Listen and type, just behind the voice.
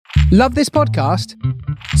Love this podcast?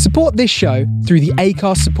 Support this show through the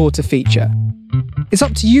Acast supporter feature. It's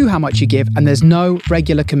up to you how much you give, and there's no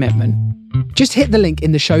regular commitment. Just hit the link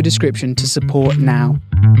in the show description to support now.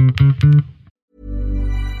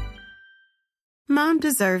 Mom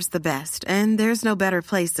deserves the best, and there's no better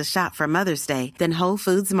place to shop for Mother's Day than Whole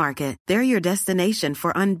Foods Market. They're your destination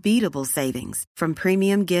for unbeatable savings, from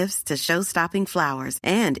premium gifts to show-stopping flowers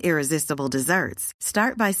and irresistible desserts.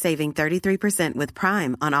 Start by saving 33% with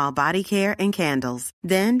Prime on all body care and candles.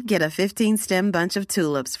 Then get a 15-stem bunch of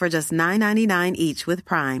tulips for just $9.99 each with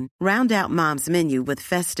Prime. Round out Mom's menu with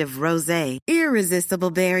festive rosé,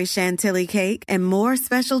 irresistible berry chantilly cake, and more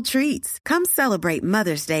special treats. Come celebrate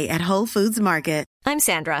Mother's Day at Whole Foods Market. I'm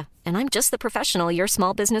Sandra, and I'm just the professional your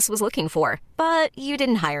small business was looking for. But you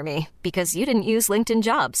didn't hire me because you didn't use LinkedIn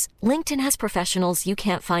Jobs. LinkedIn has professionals you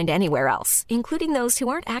can't find anywhere else, including those who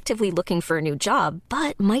aren't actively looking for a new job,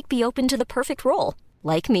 but might be open to the perfect role,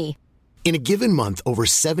 like me. In a given month, over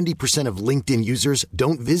 70% of LinkedIn users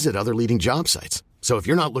don't visit other leading job sites. So if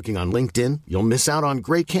you're not looking on LinkedIn, you'll miss out on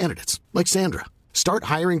great candidates, like Sandra. Start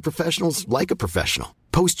hiring professionals like a professional.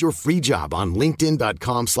 Post your free job on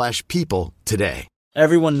linkedin.com/people today.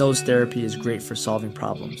 Everyone knows therapy is great for solving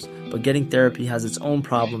problems, but getting therapy has its own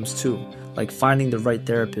problems too, like finding the right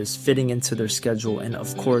therapist, fitting into their schedule, and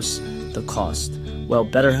of course, the cost. Well,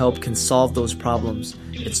 BetterHelp can solve those problems.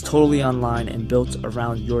 It's totally online and built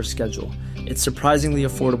around your schedule. It's surprisingly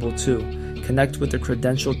affordable too. Connect with a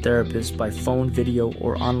credentialed therapist by phone, video,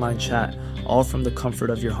 or online chat, all from the comfort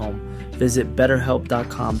of your home. Visit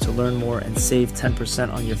BetterHelp.com to learn more and save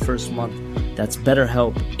 10% on your first month. That's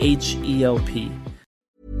BetterHelp, H-E-L-P.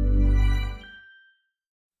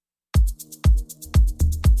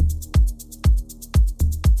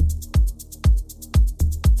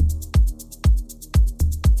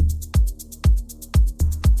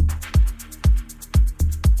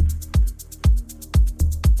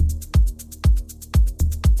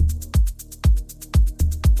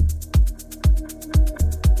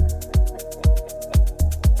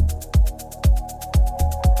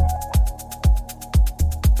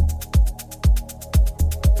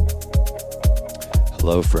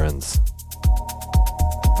 Hello friends,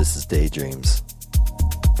 this is Daydreams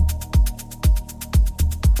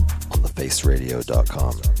on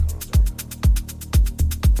thefaceradio.com.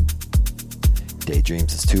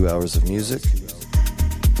 Daydreams is 2 hours of music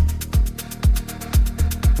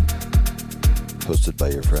hosted by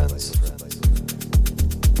your friends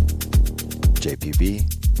JPB,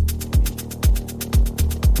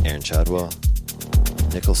 Aaron Chadwell,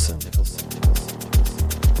 Nicholson,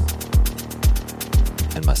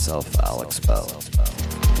 and myself, Alex Bell.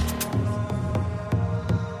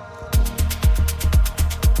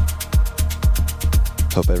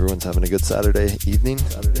 Hope everyone's having a good Saturday evening.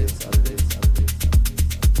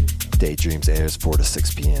 Daydreams airs 4 to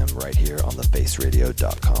 6 p.m. right here on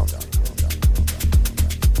thefaceradio.com.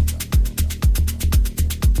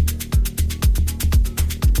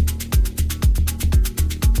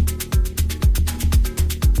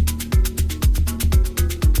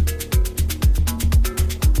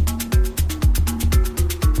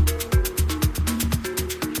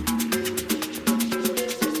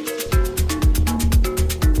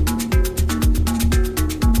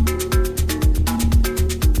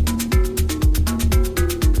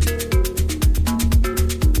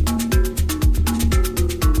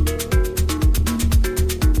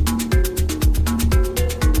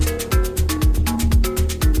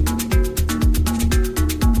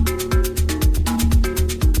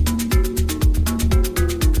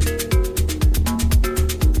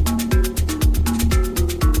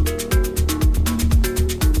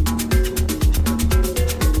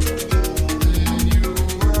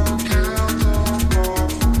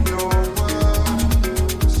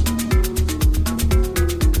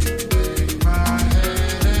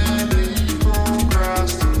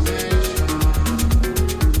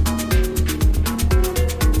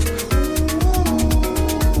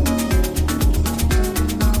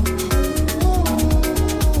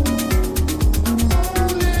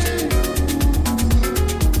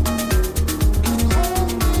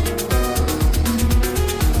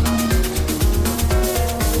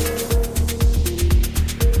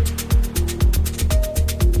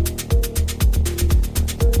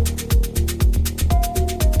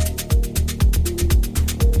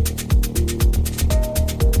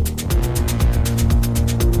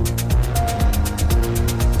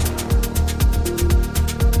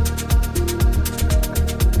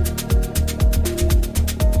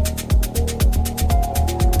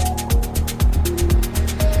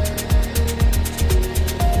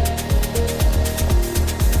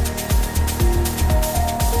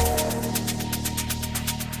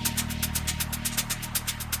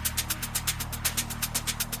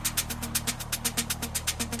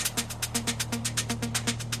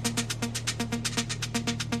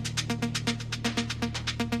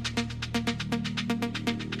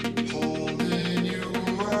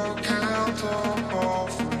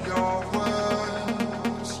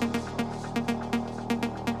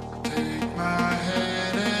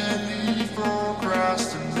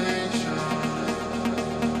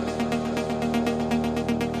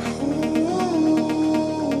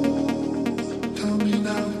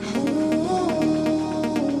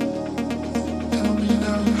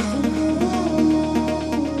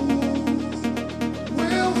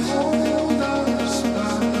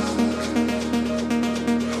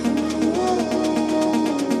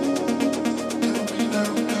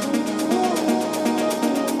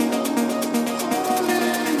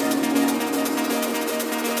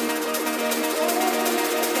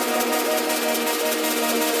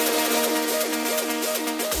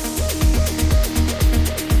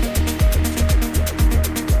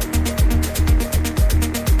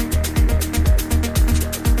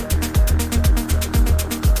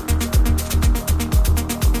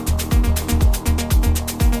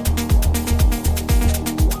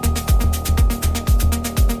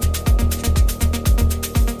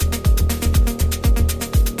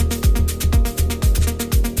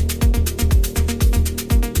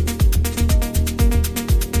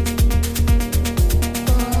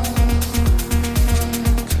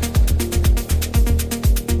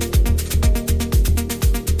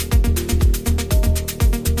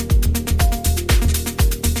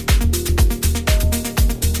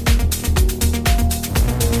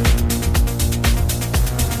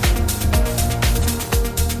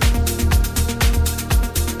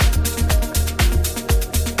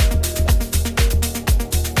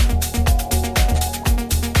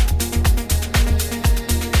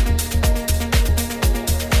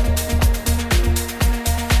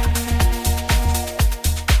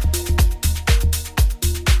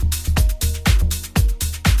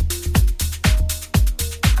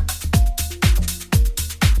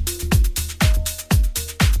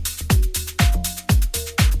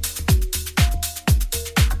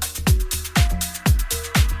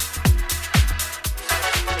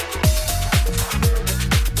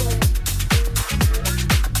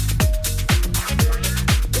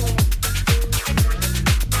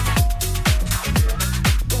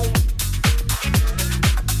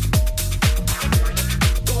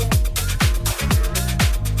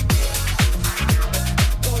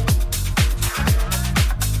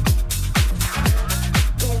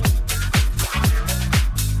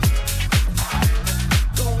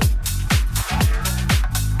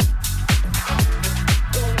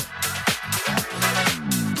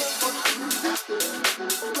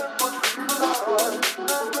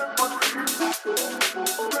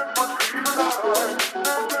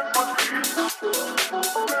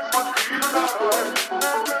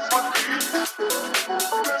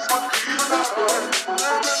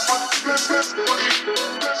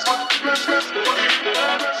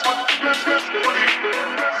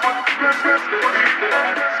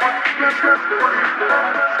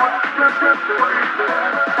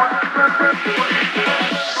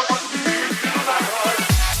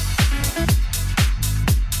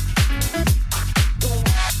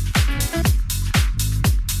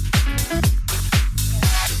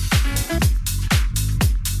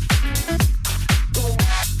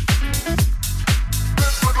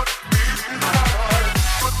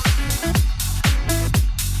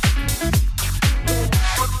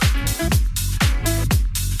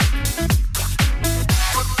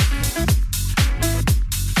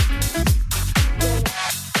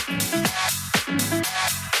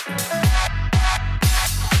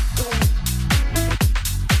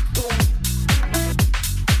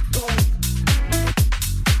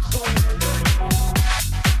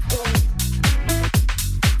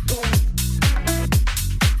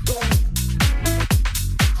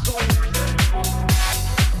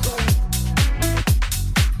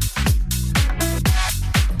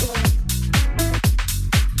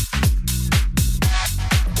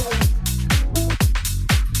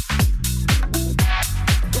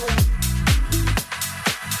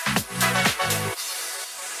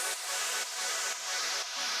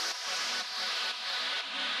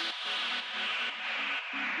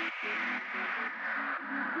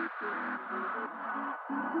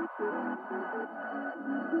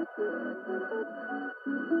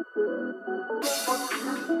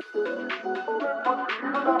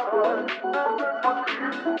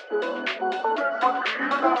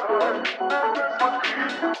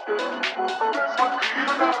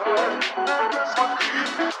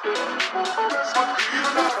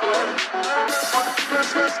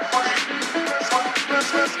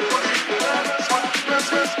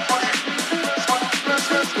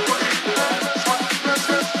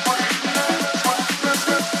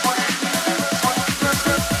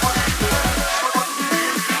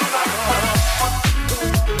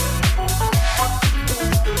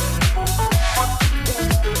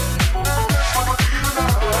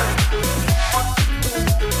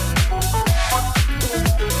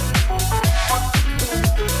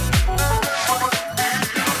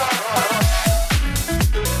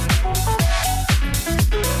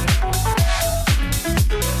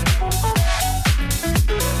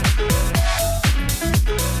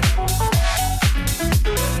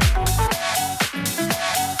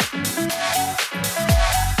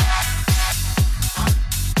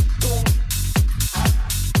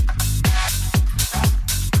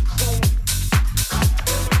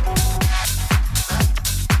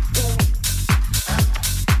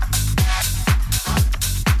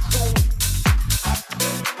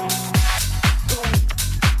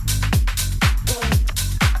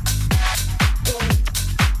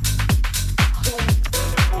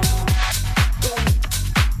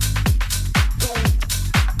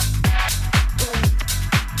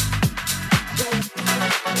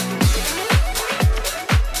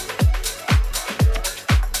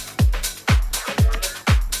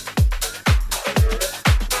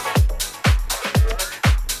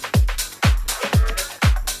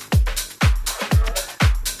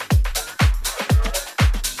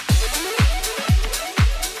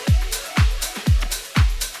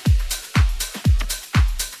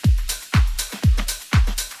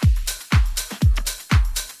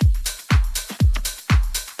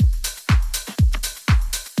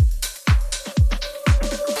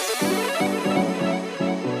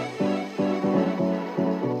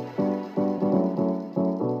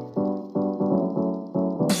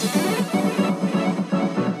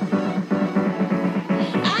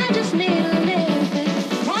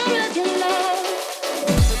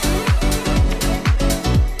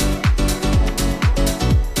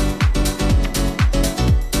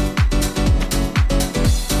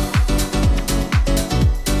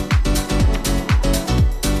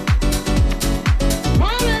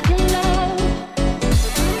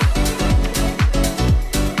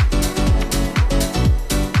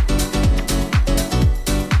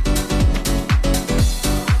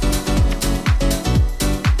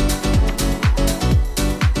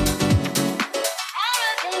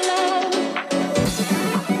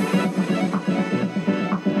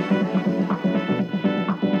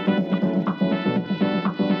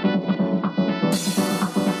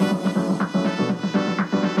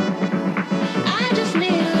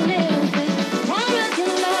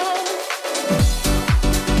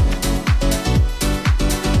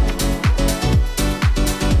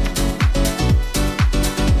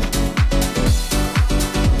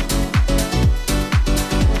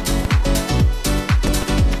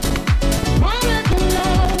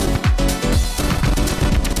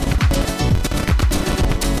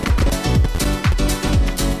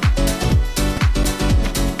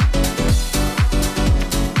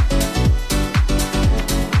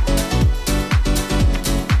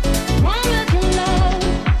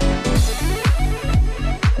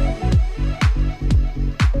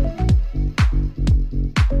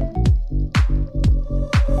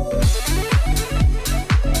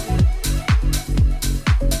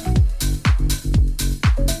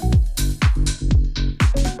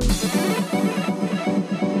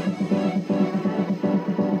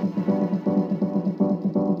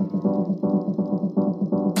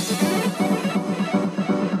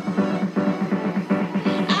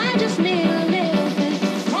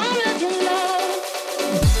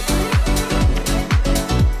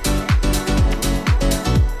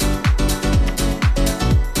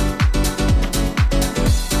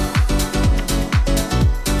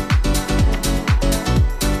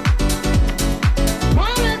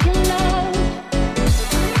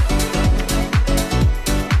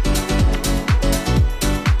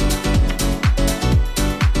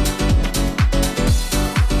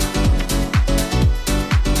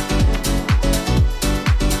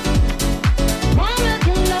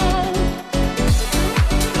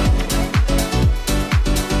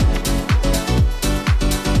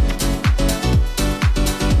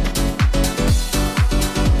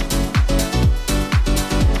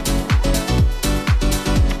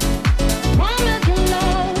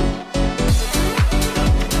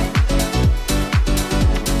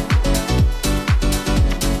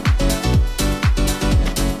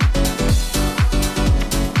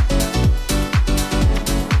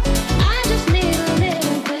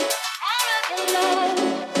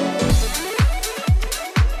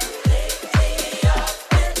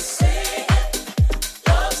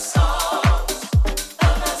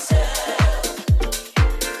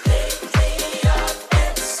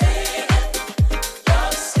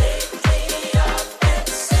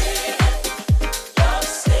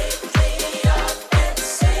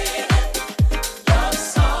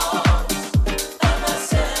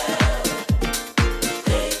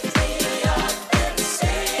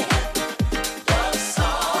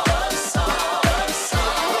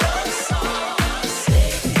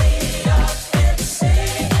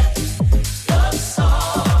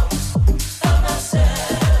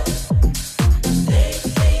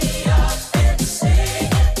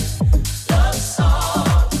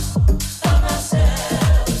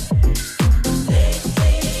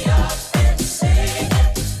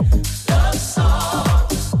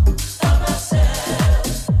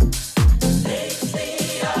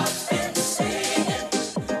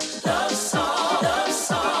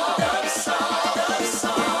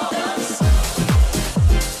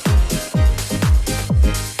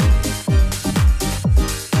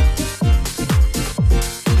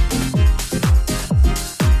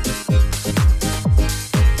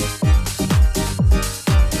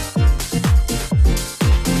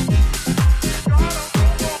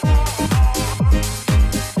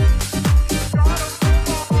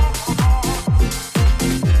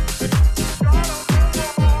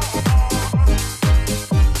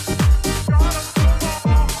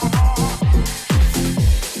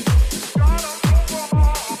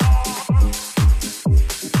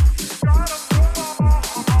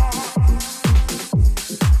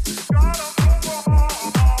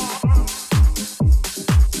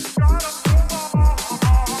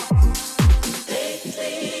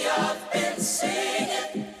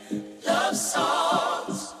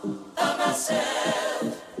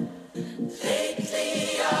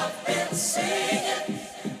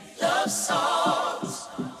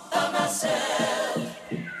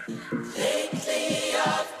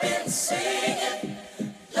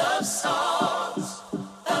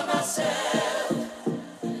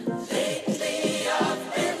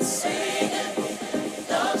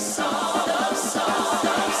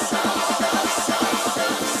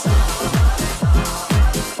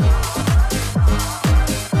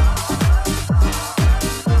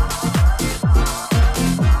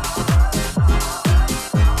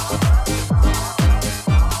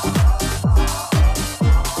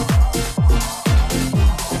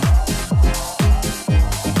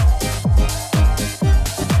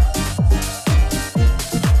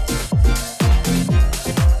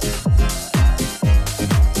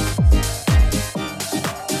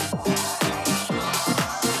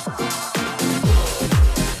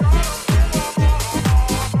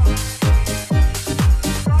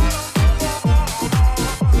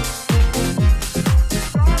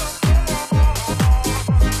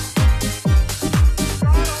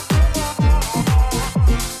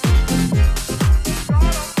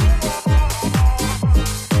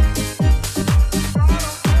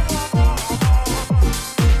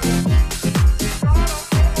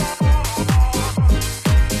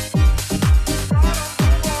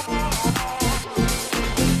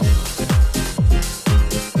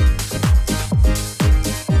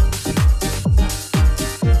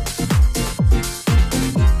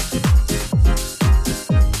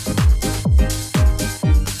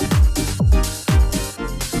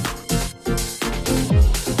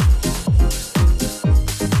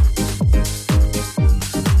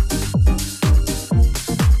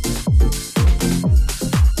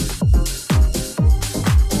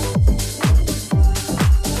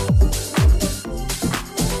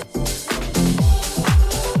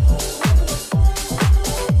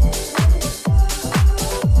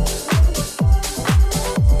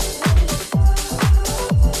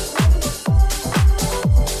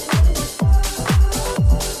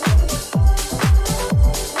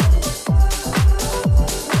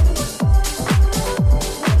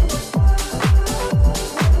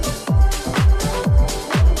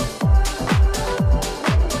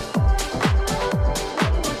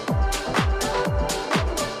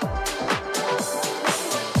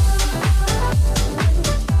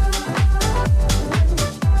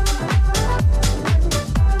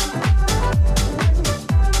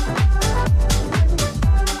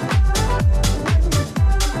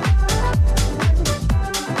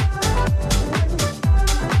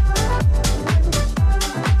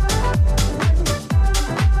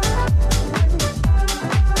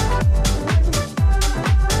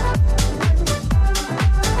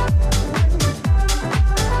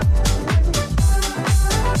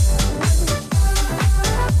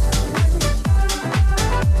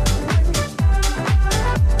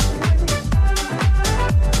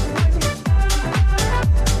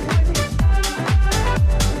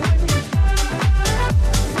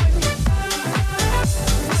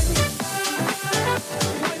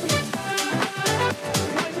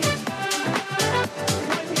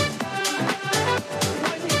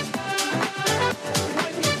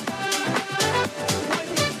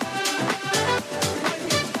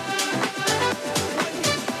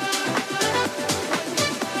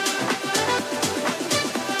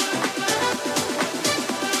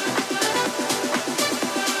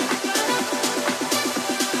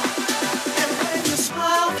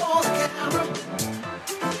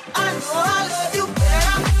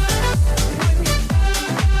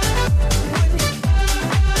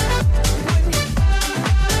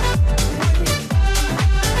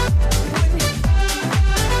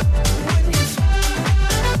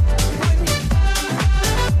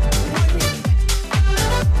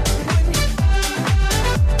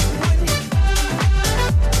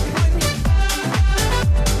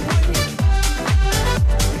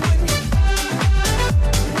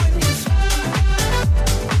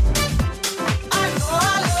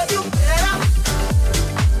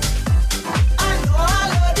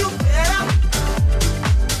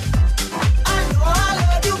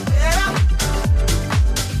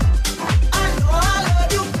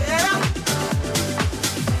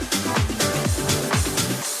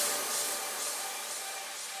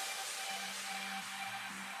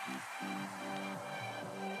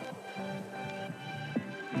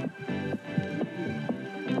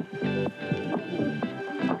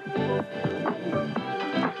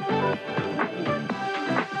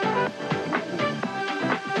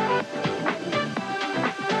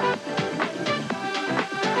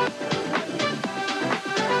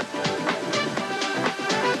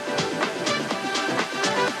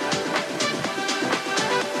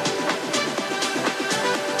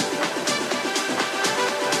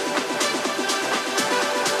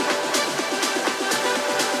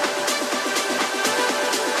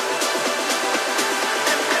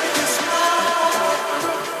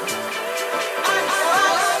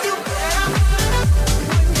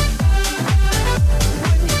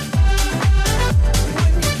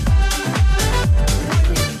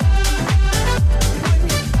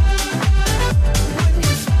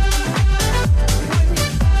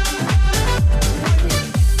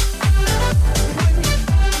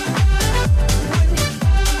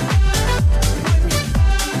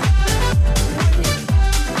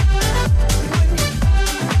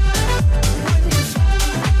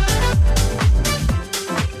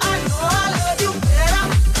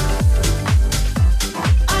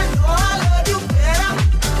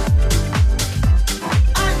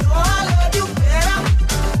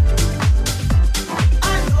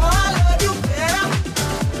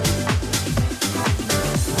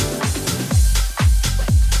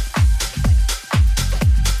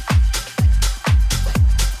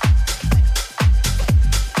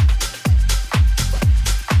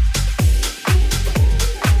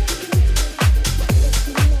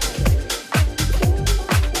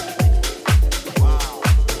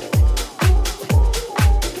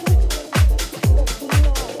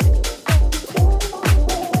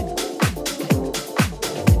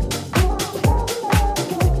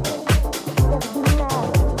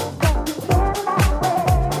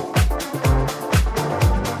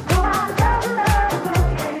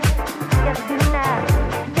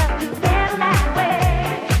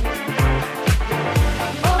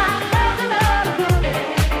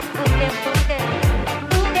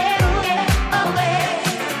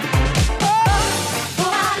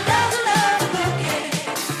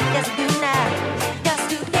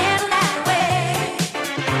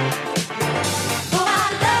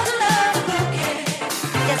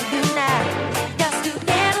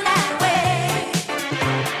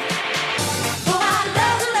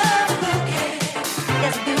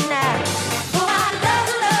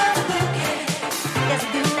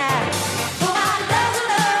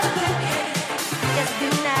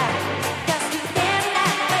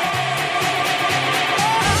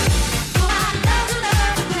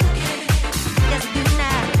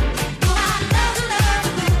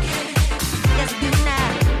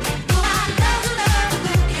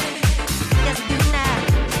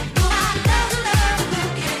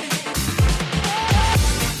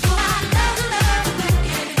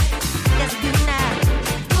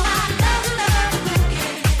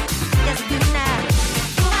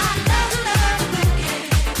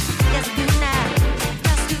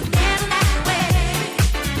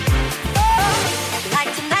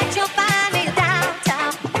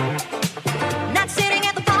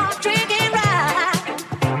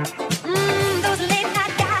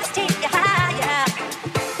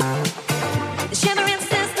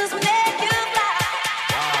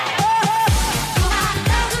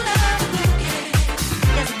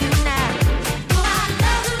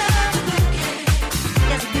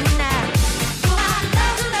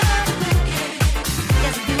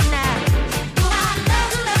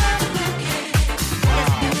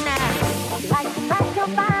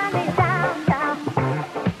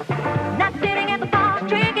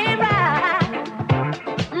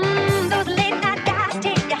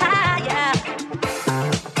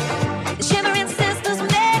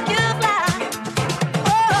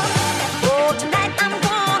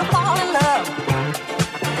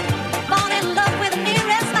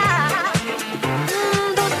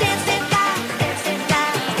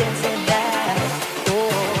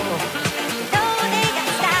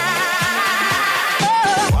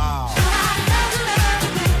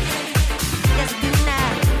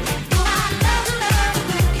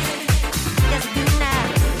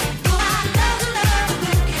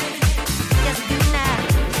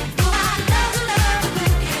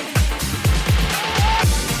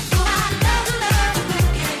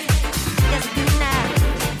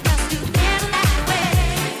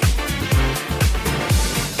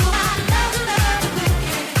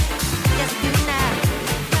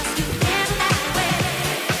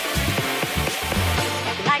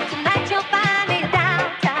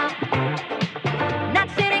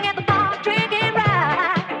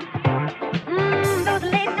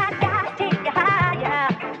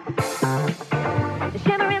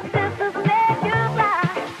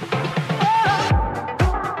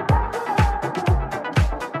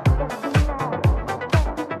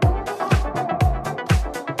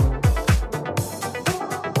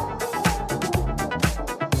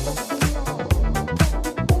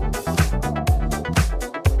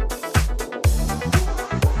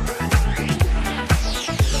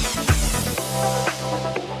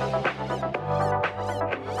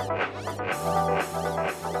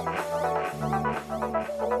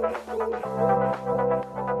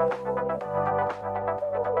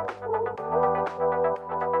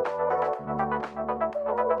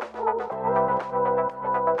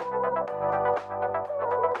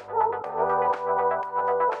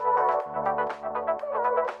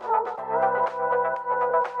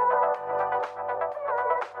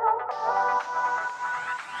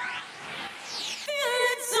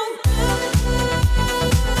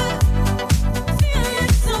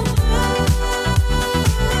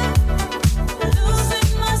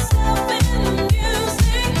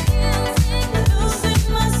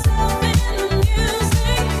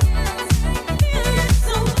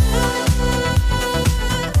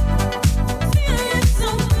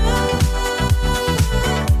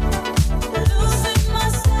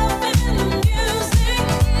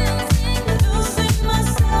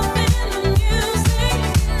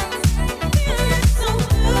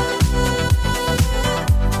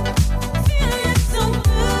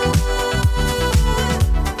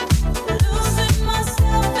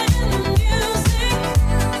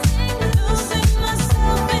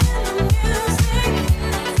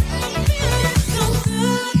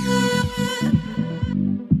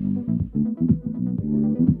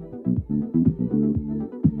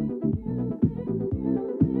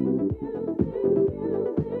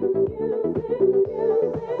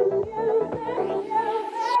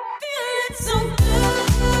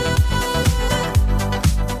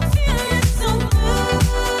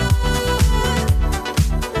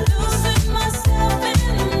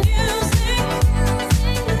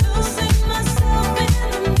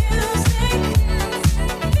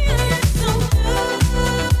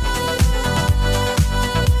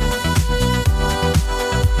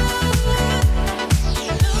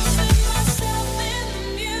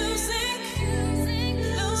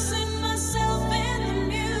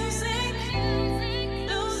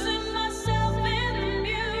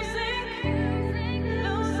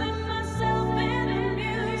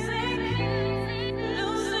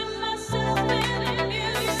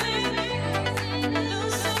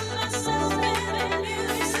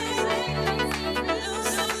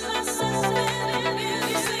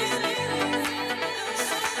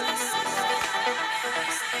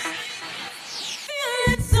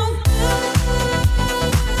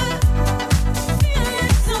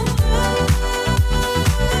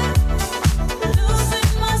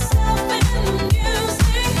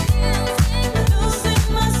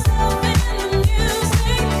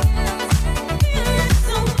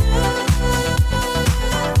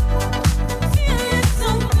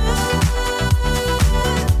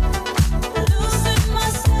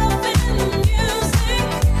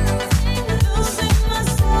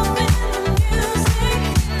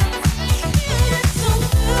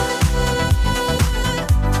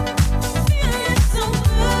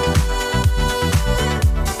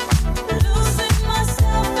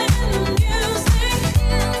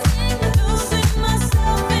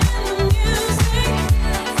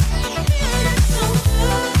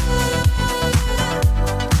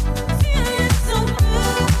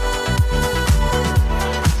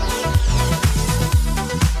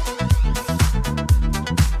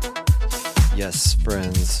 Yes,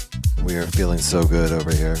 friends, we are feeling so good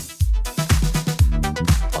over here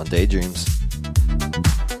on Daydreams.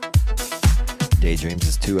 Daydreams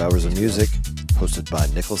is 2 hours of music, hosted by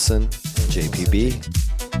Nicholson, JPB,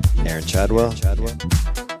 Aaron Chadwell,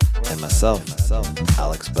 and myself,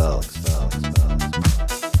 Alex Bell.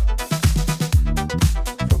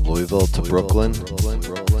 From Louisville to Brooklyn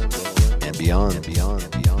and beyond.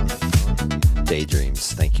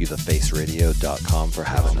 Daydreams. Thank you, thefaceradio.com, for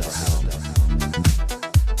having us.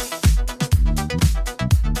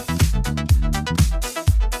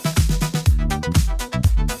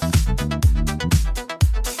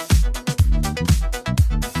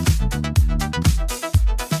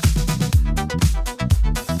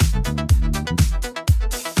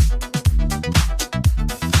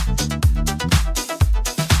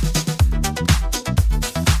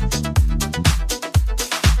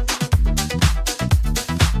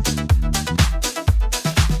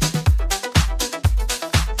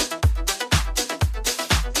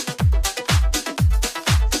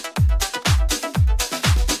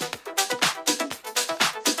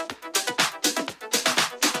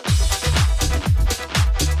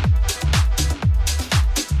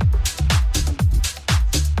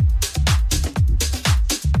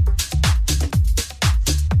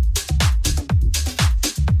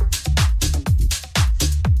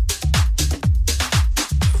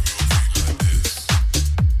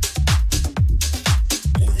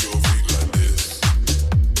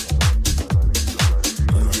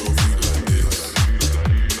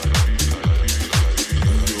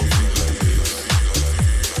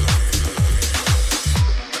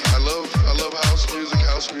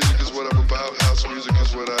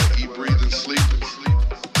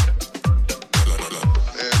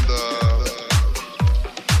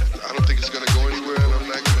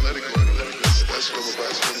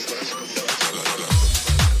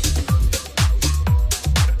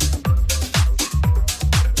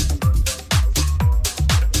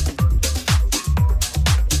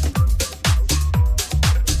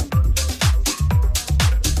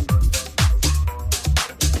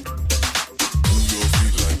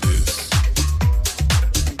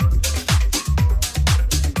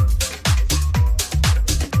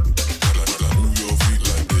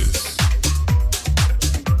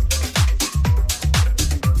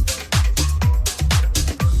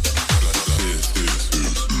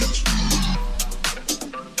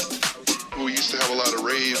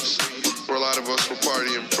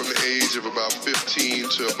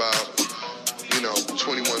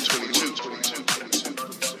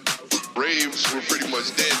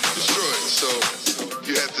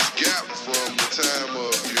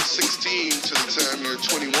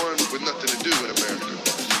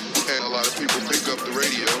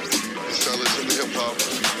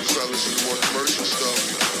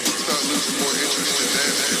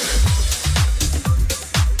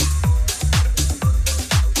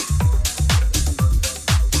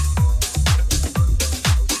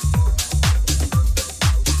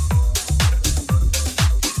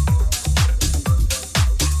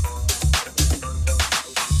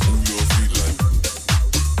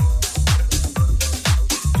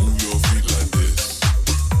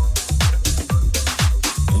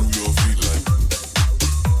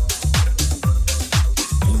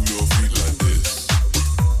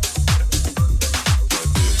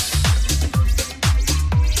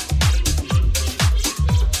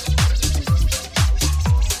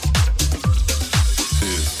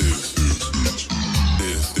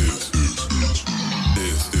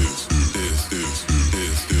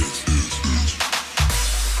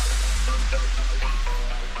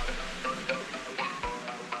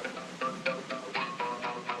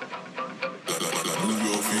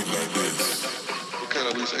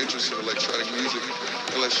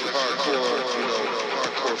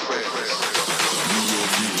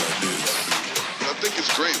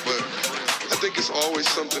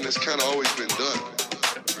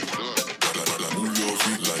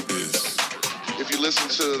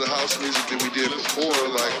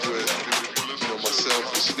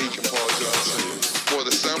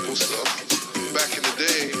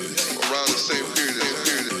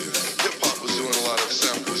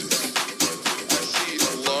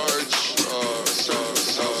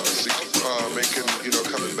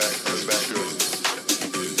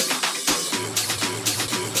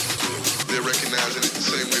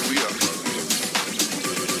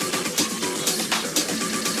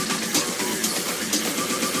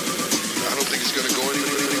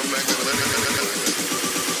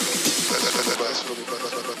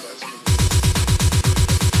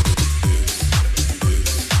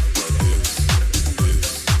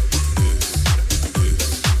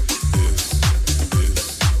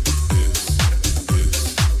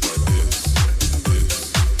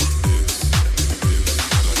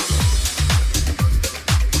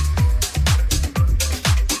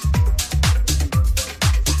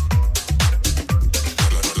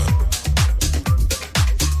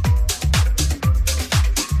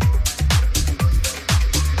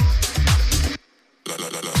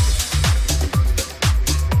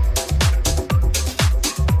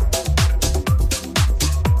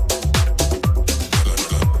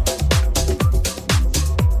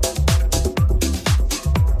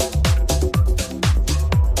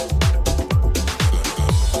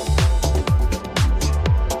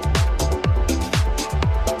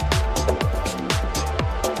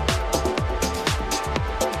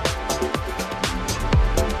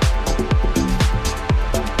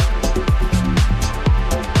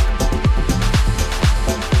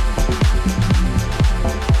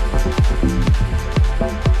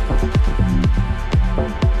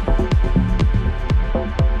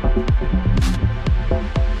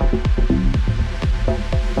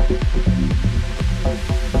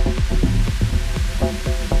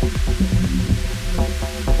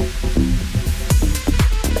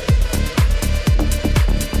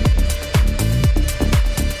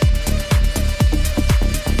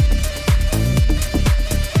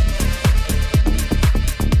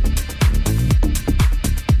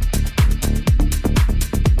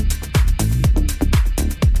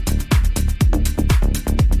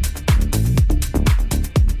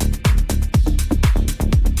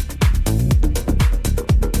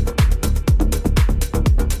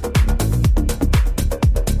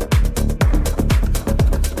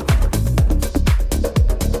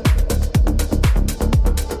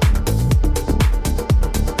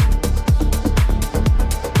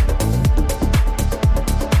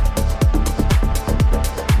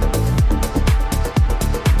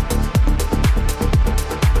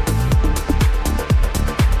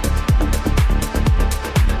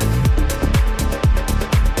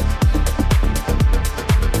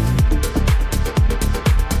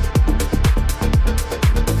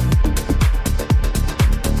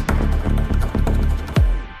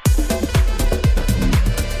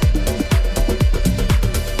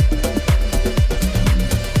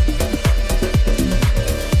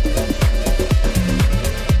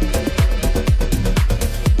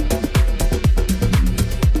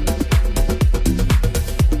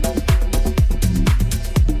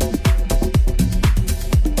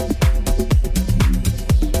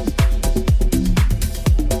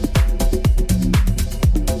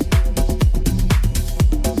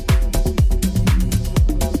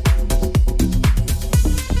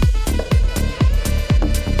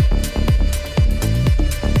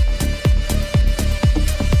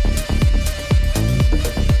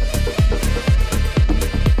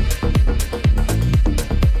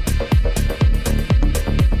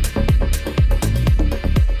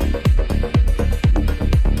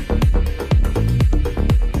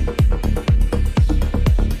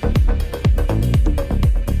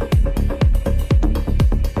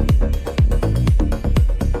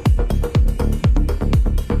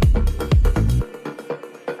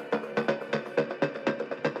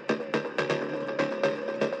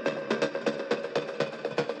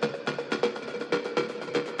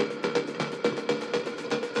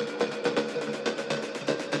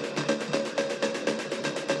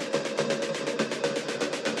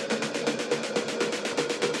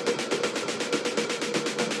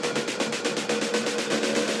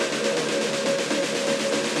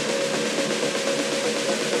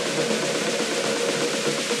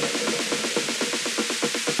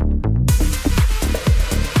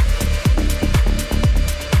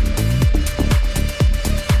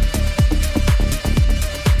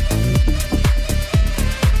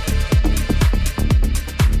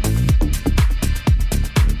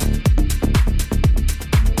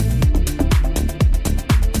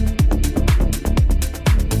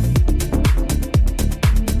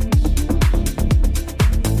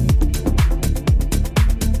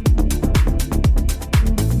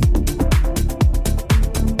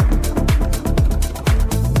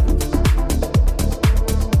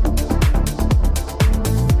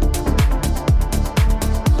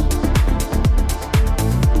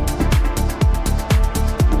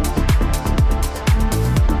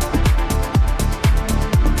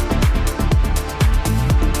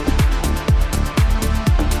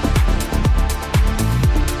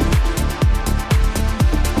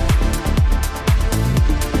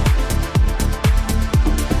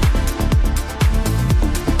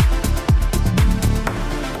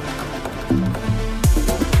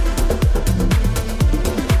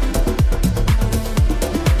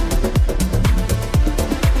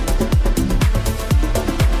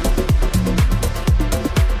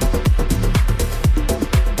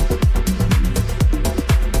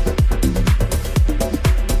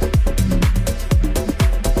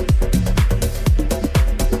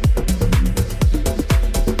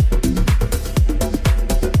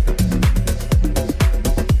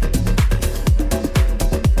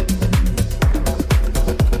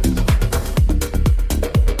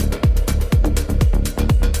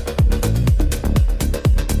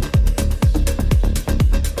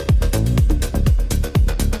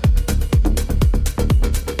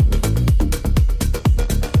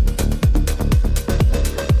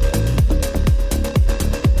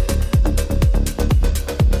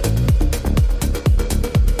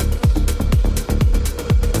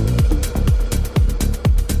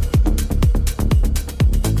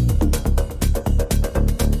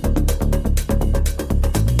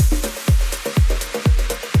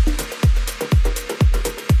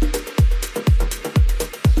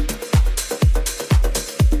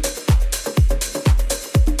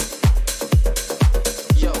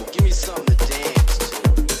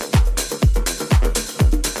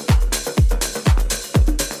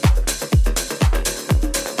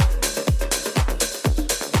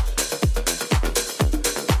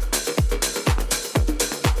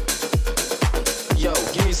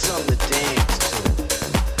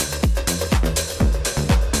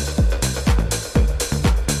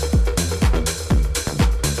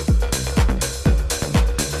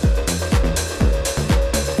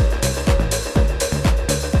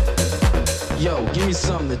 Yo, give me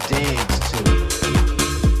something to dance to.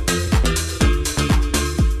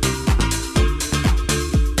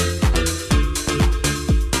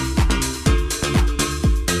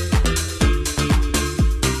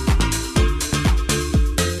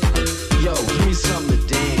 Something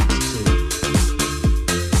to dance to.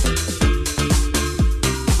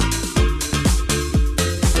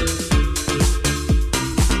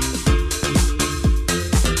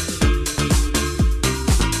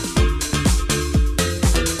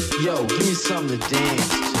 Yo, give me something to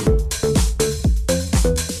dance to.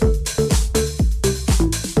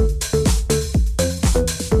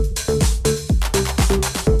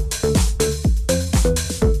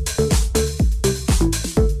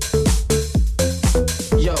 Yo, give me something to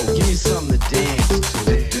dance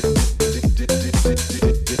to.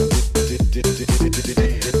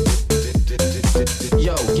 Yo,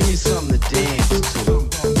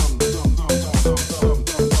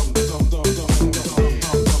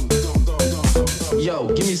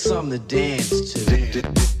 give me something to dance to.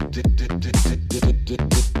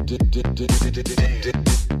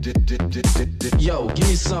 Yo, give me something to dance to. Yo, give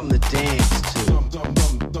me something to dance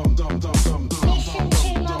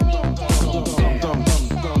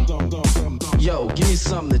to. Yo, give me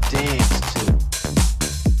something to dance to.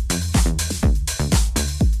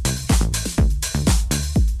 Yo, give me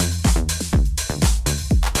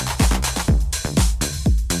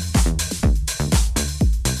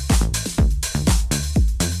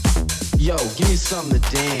something to dance to. Yo, give me something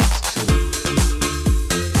to dance to.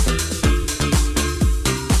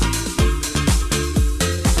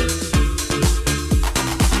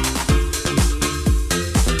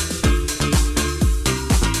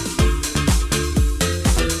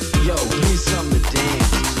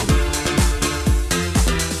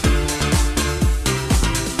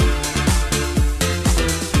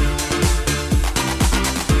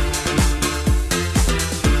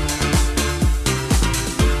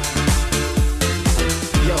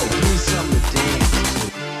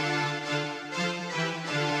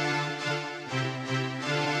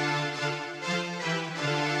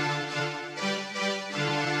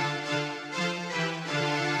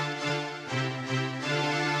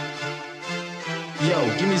 Yo,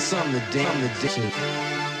 give me something to dance to. Yo, give me something to dance to.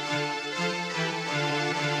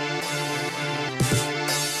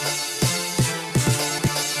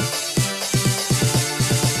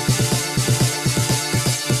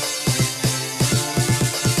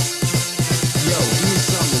 Yo, give me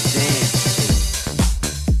something to dance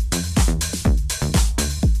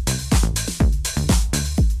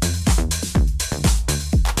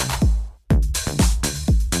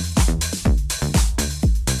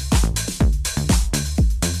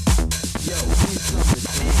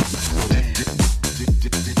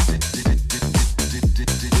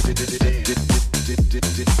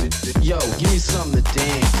to. Yo, give me something to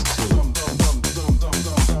dance to.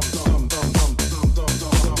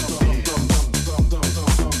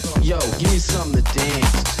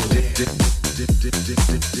 Yo,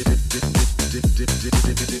 give me something to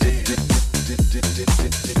dance to.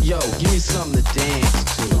 Yo, give me something to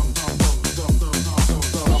dance to.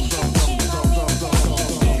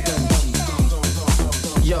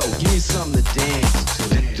 Yo, give me something to dance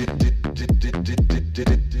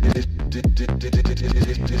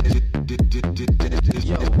to.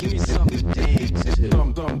 Yo, give me something to dance to.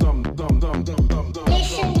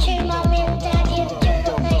 Listen to mommy and daddy and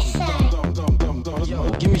do what they say. Yo,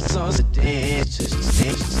 give me something to dance to.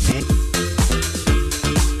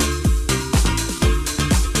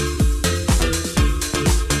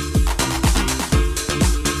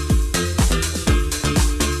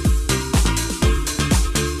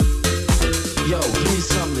 Yo, give me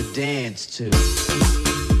something to dance to.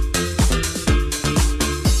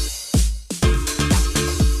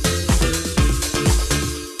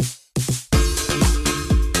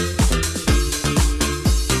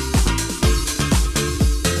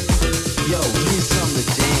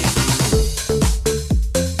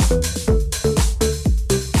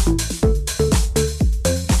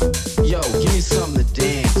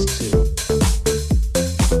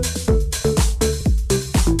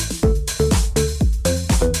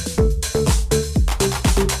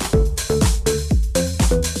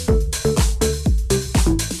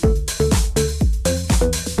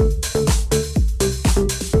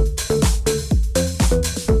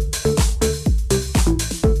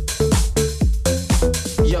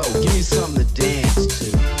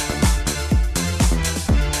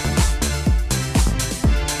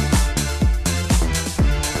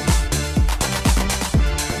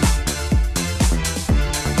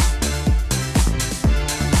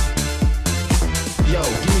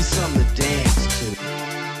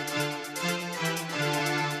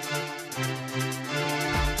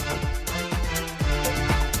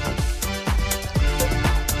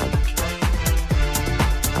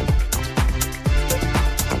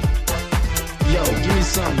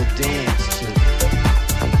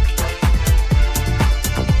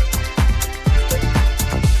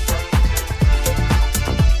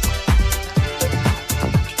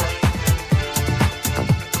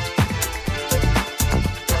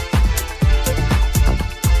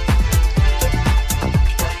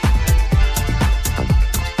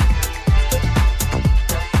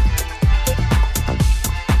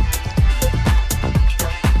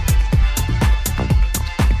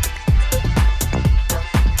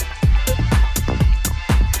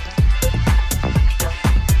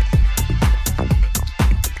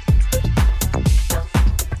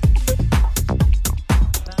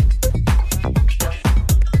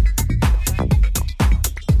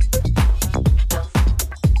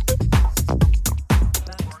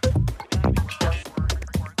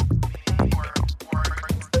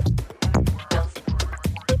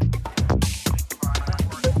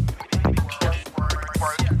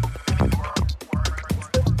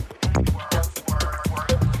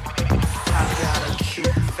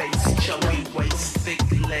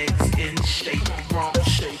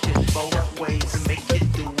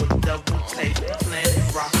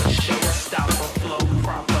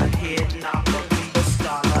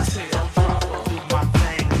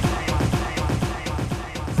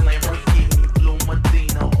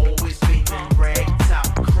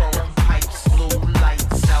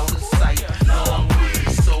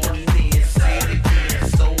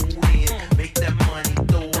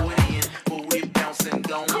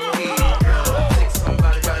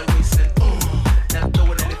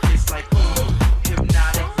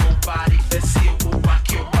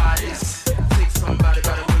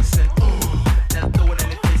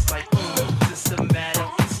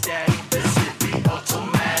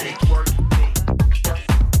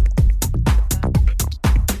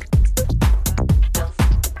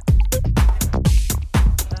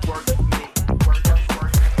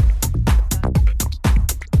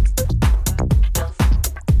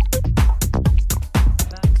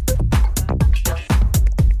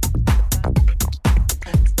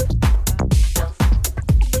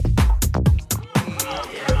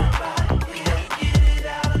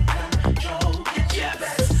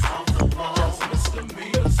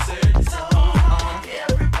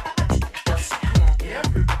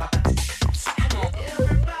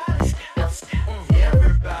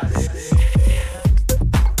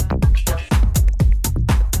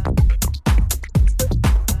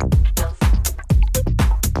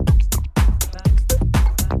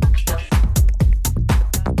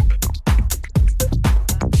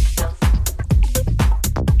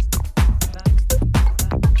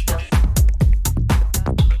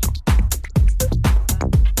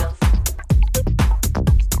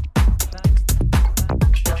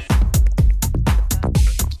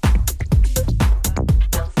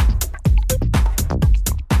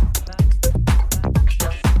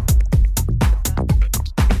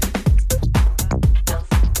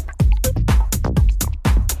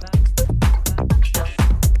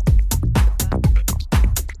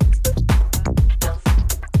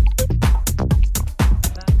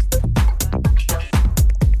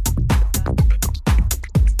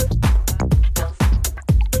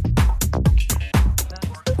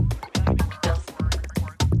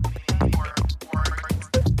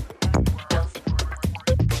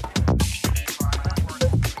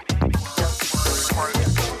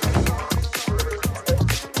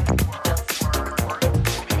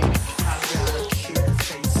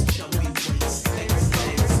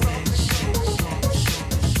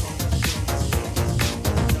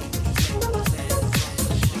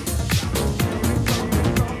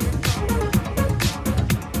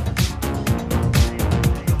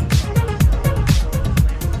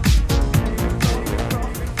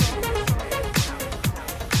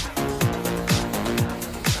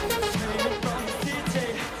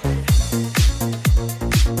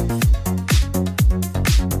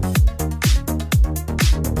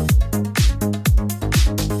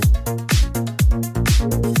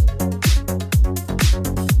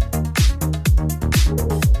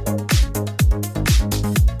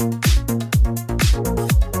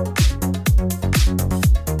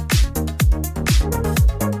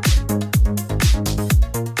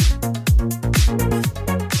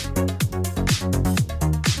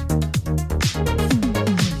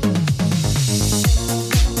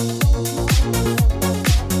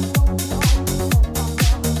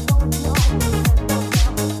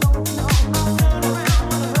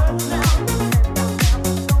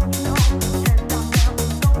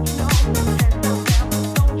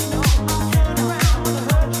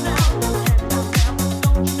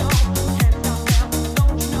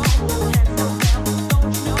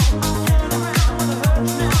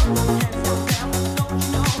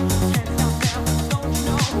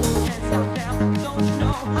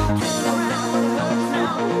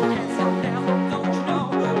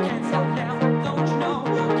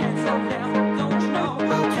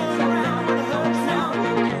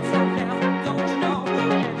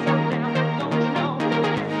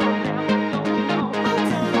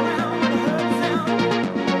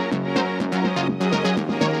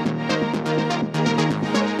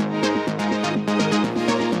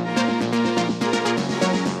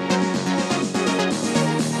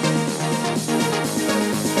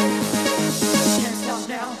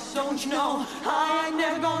 Don't you know I ain't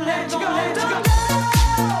never gonna let you go, let you go.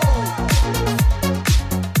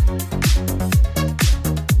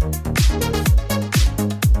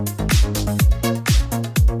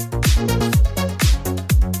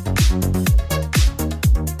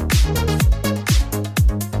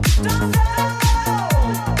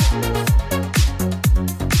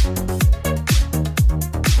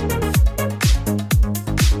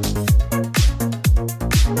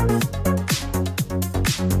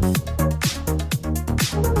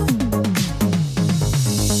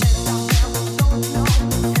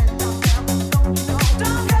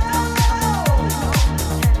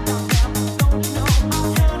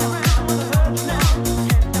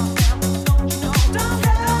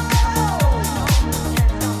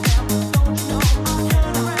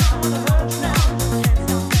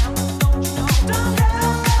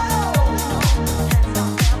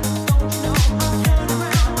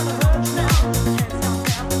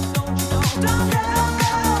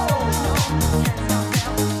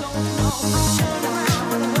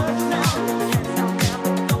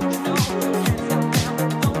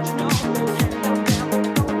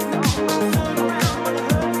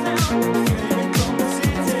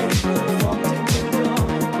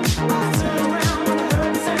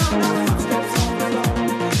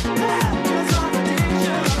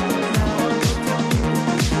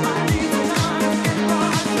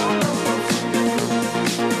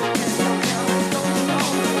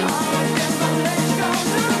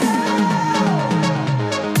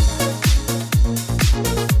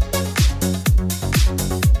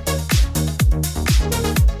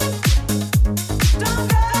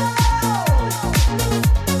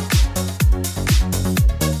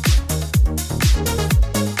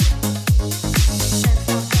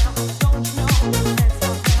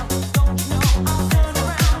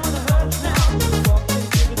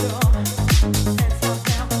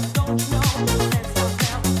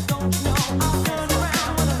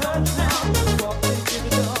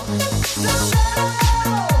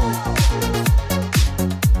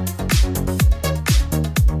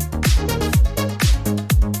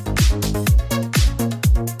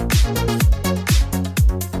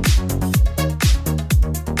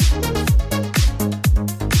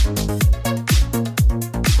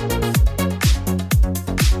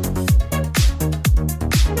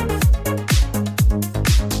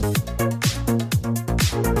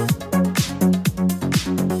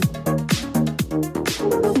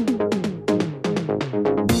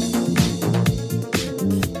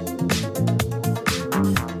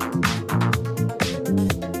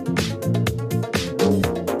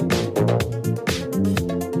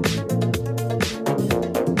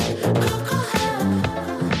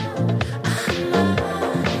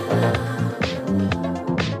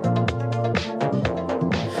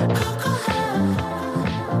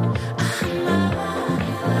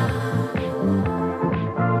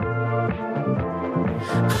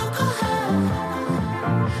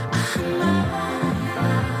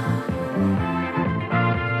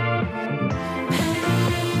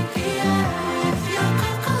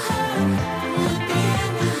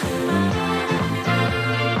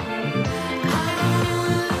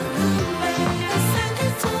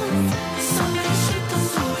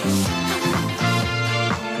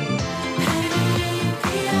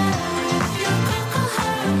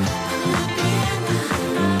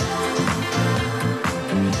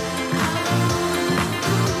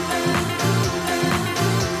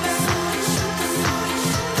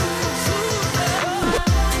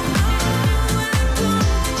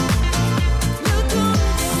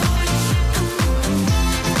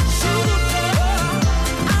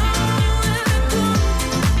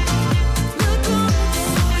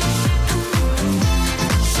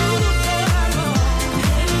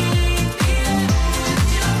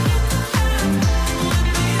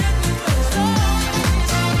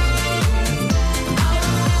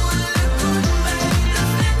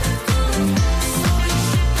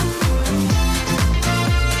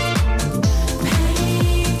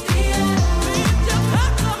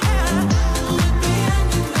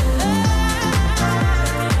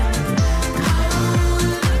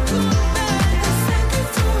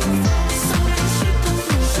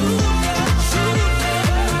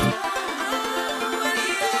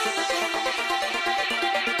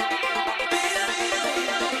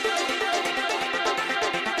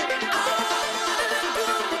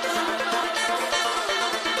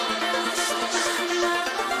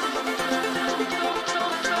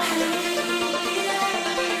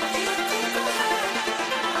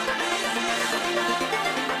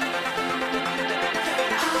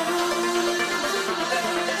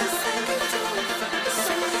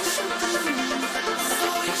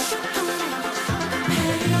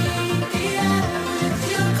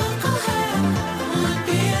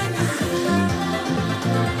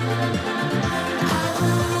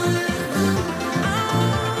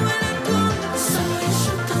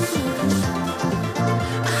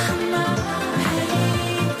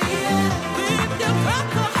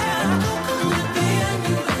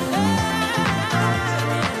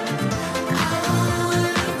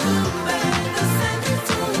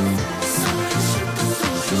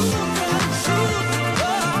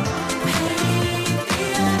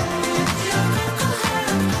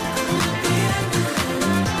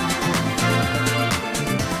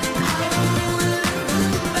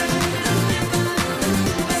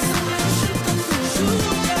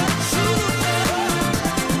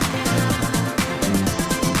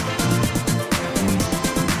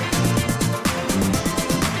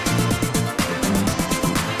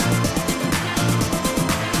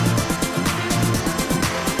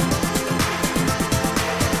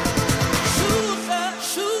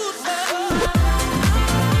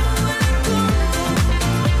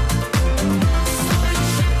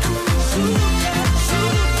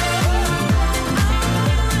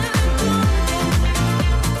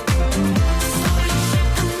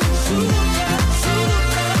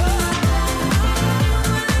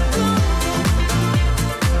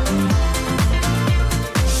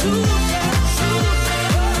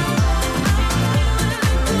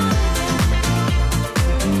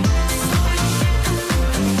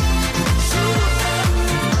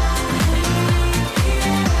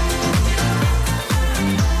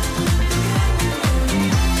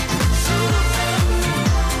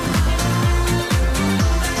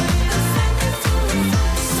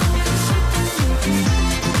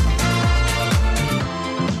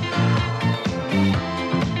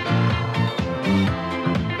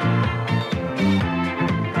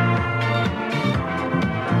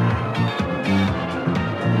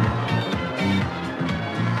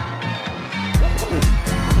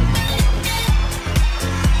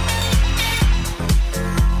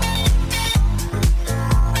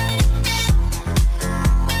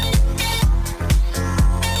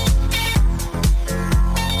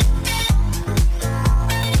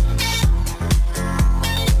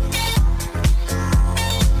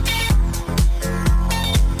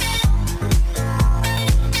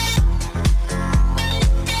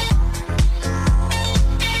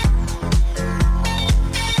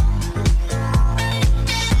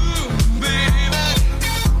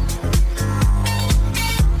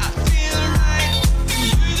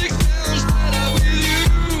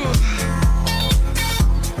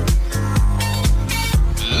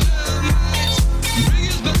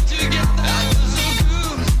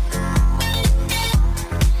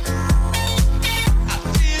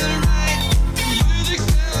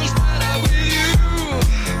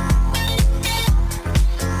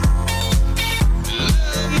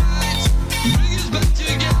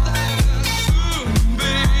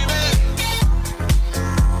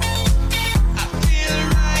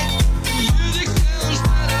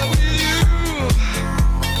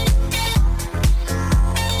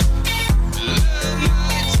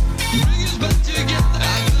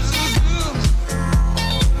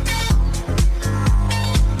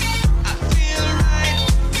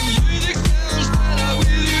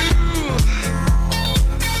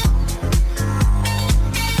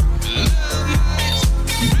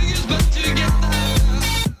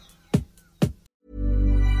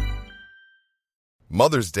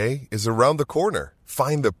 Mother's Day is around the corner.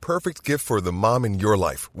 Find the perfect gift for the mom in your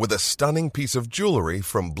life with a stunning piece of jewelry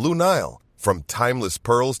from Blue Nile. From timeless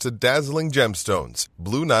pearls to dazzling gemstones,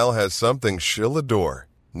 Blue Nile has something she'll adore.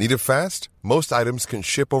 Need it fast? Most items can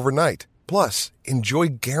ship overnight. Plus, enjoy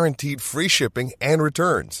guaranteed free shipping and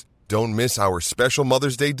returns. Don't miss our special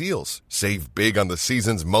Mother's Day deals. Save big on the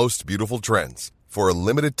season's most beautiful trends. For a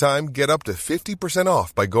limited time, get up to 50%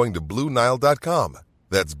 off by going to BlueNile.com.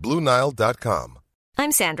 That's BlueNile.com.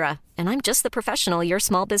 I'm Sandra, and I'm just the professional your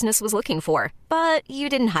small business was looking for. But you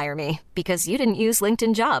didn't hire me because you didn't use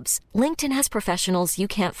LinkedIn Jobs. LinkedIn has professionals you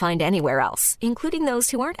can't find anywhere else, including those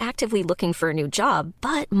who aren't actively looking for a new job,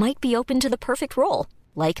 but might be open to the perfect role,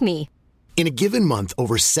 like me. In a given month,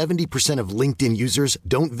 over 70% of LinkedIn users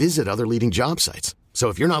don't visit other leading job sites. So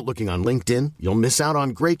if you're not looking on LinkedIn, you'll miss out on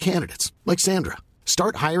great candidates like Sandra.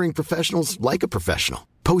 Start hiring professionals like a professional.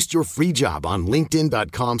 Post your free job on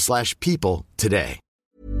linkedin.com/people today.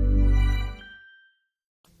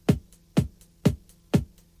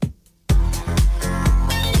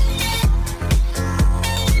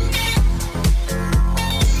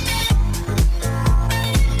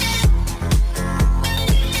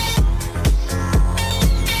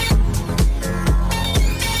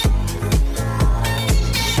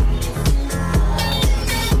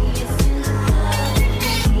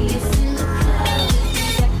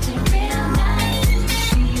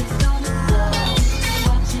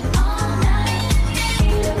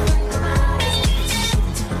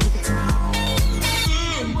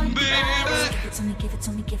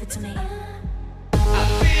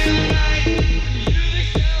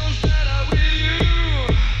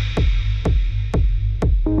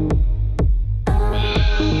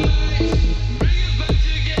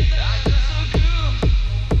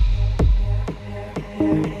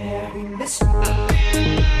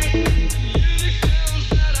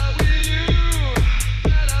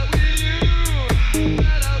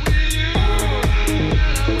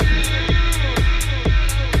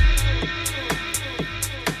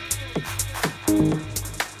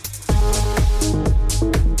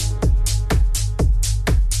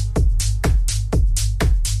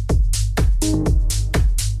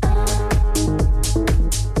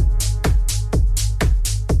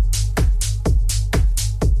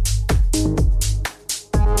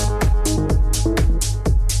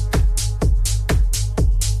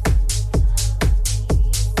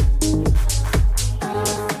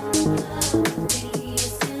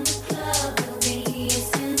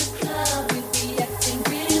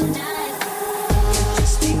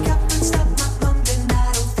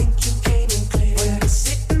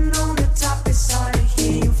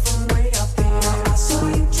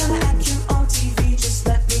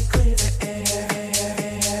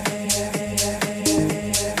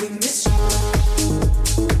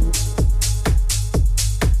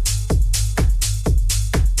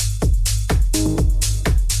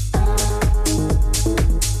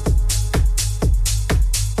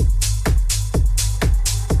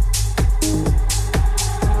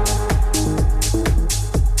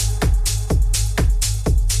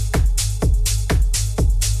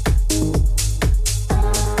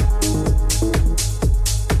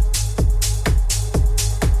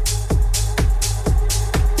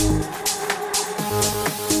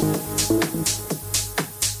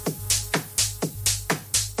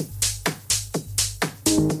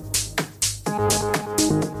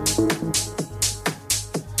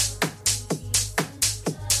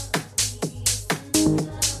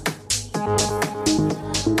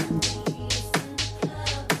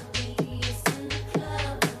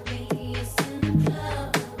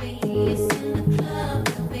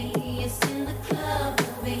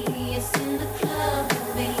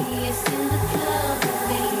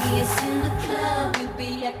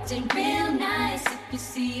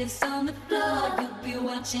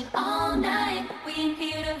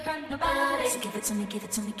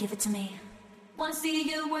 Give it to me. Wanna see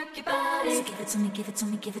you work your body. So give it to me, give it to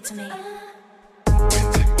me, give it to me. When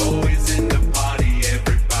the boys in the party,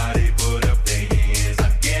 everybody put up their hands. I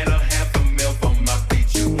get a half a mil for my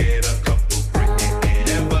beat, you get a couple grand.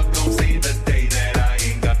 Never gon' see the day that I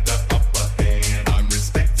ain't got the upper hand. I'm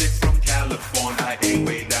respected from California, I ain't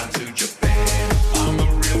way down to Japan. I'm a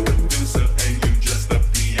real producer and you just a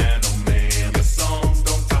piano man. Your songs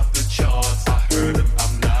don't top the charts, I heard them,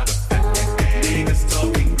 I'm not a fan. Niggas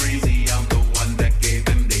talking greasy, I'm the one that gave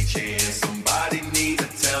them their chance. Somebody need to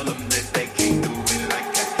tell them that they can't do it like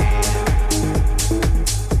I can.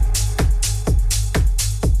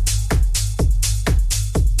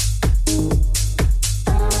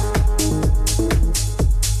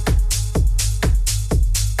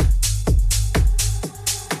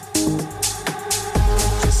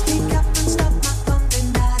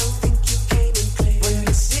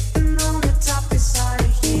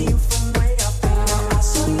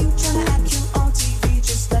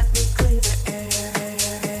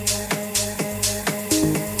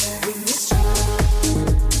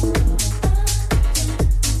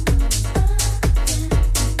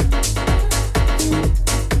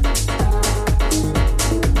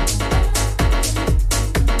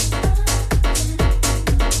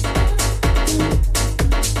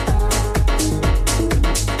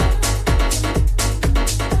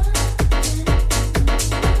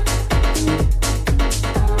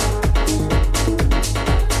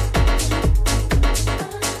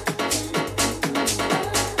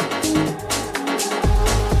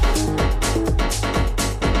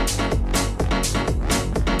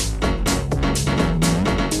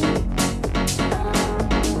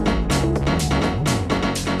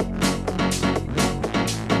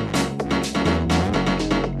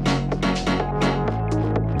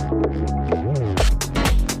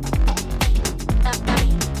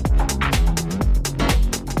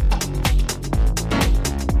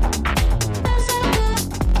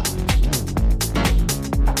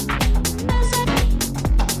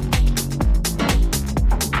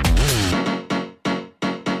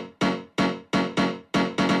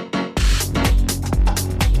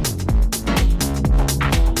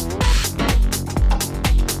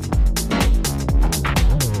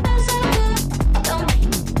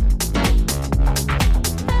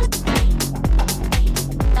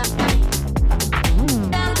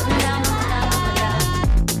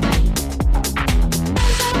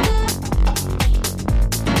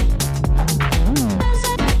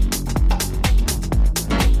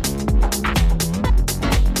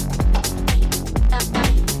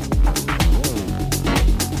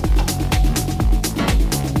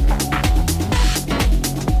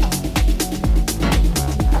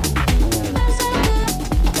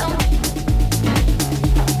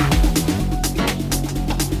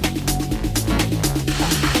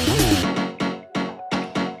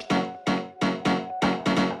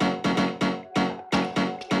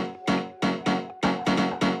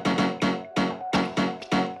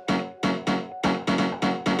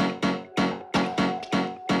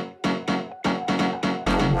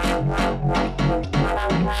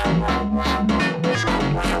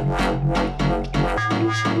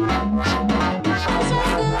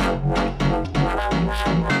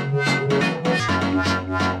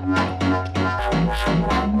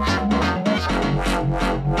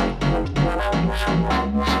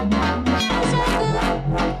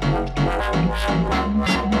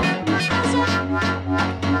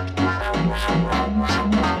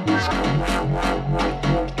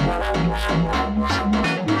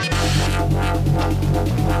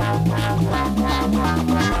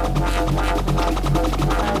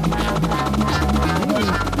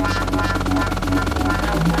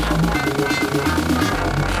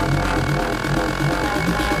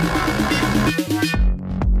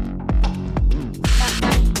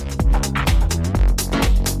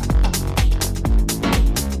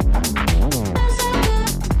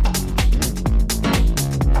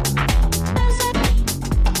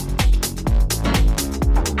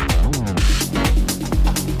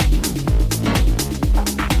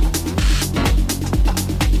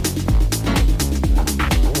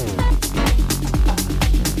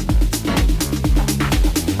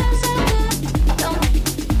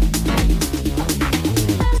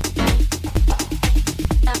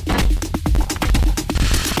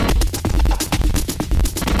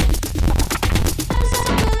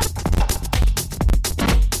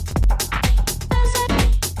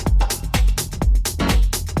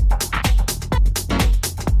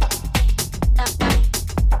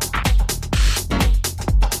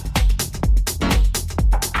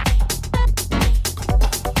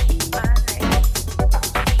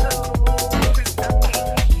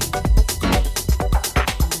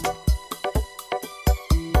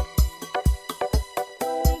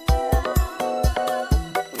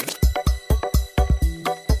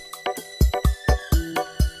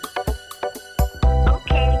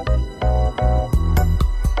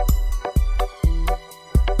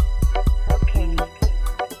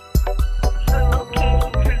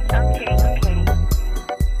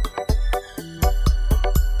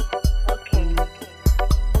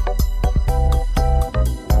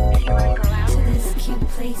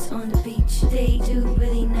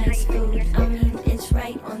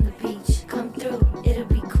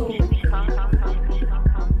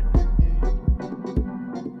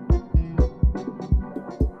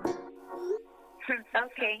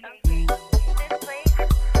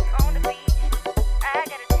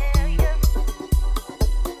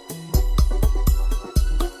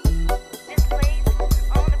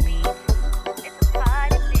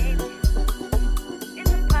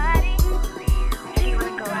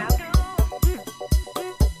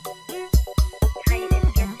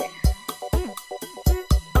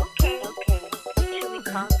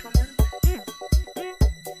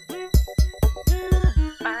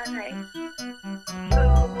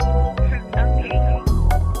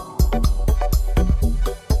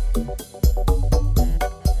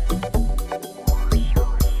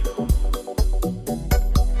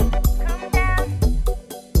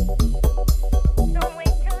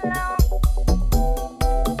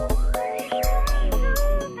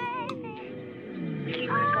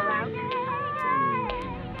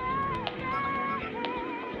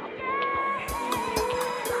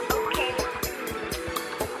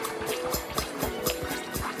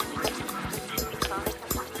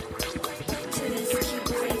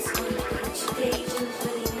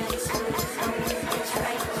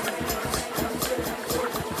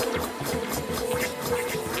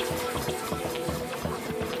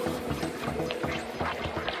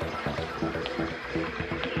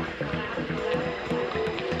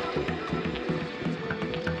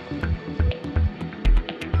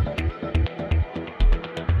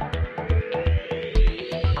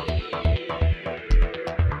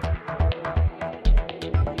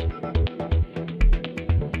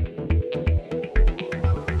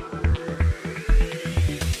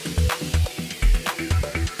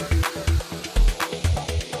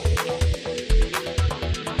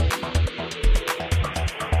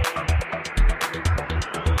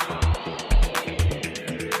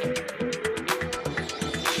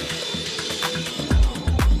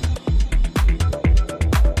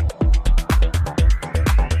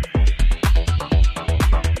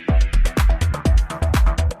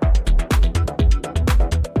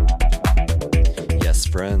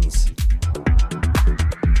 friends.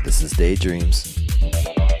 This is Daydreams.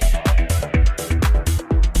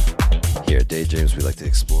 Here at Daydreams, we like to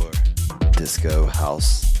explore disco,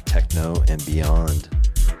 house, techno, and beyond.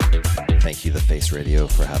 Thank you, The Face Radio,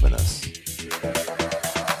 for having us.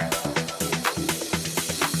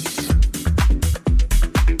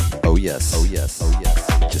 Oh yes, oh yes, oh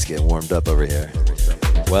yes. Just getting warmed up over here.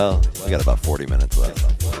 Well, we got about 40 minutes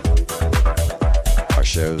left.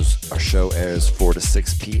 Our show airs 4 to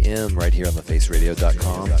 6 p.m. right here on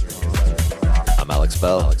thefaceradio.com. I'm Alex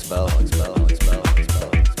Bell.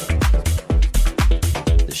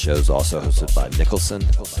 The show's also hosted by Nicholson,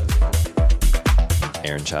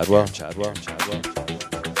 Aaron Chadwell,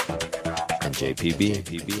 and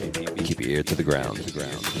JPB. Keep your ear to the ground.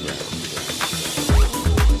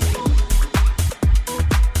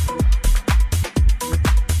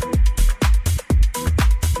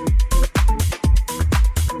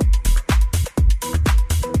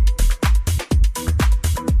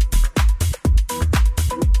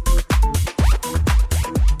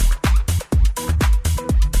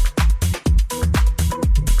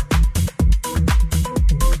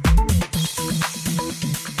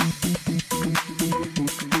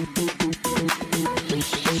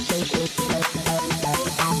 Thank you.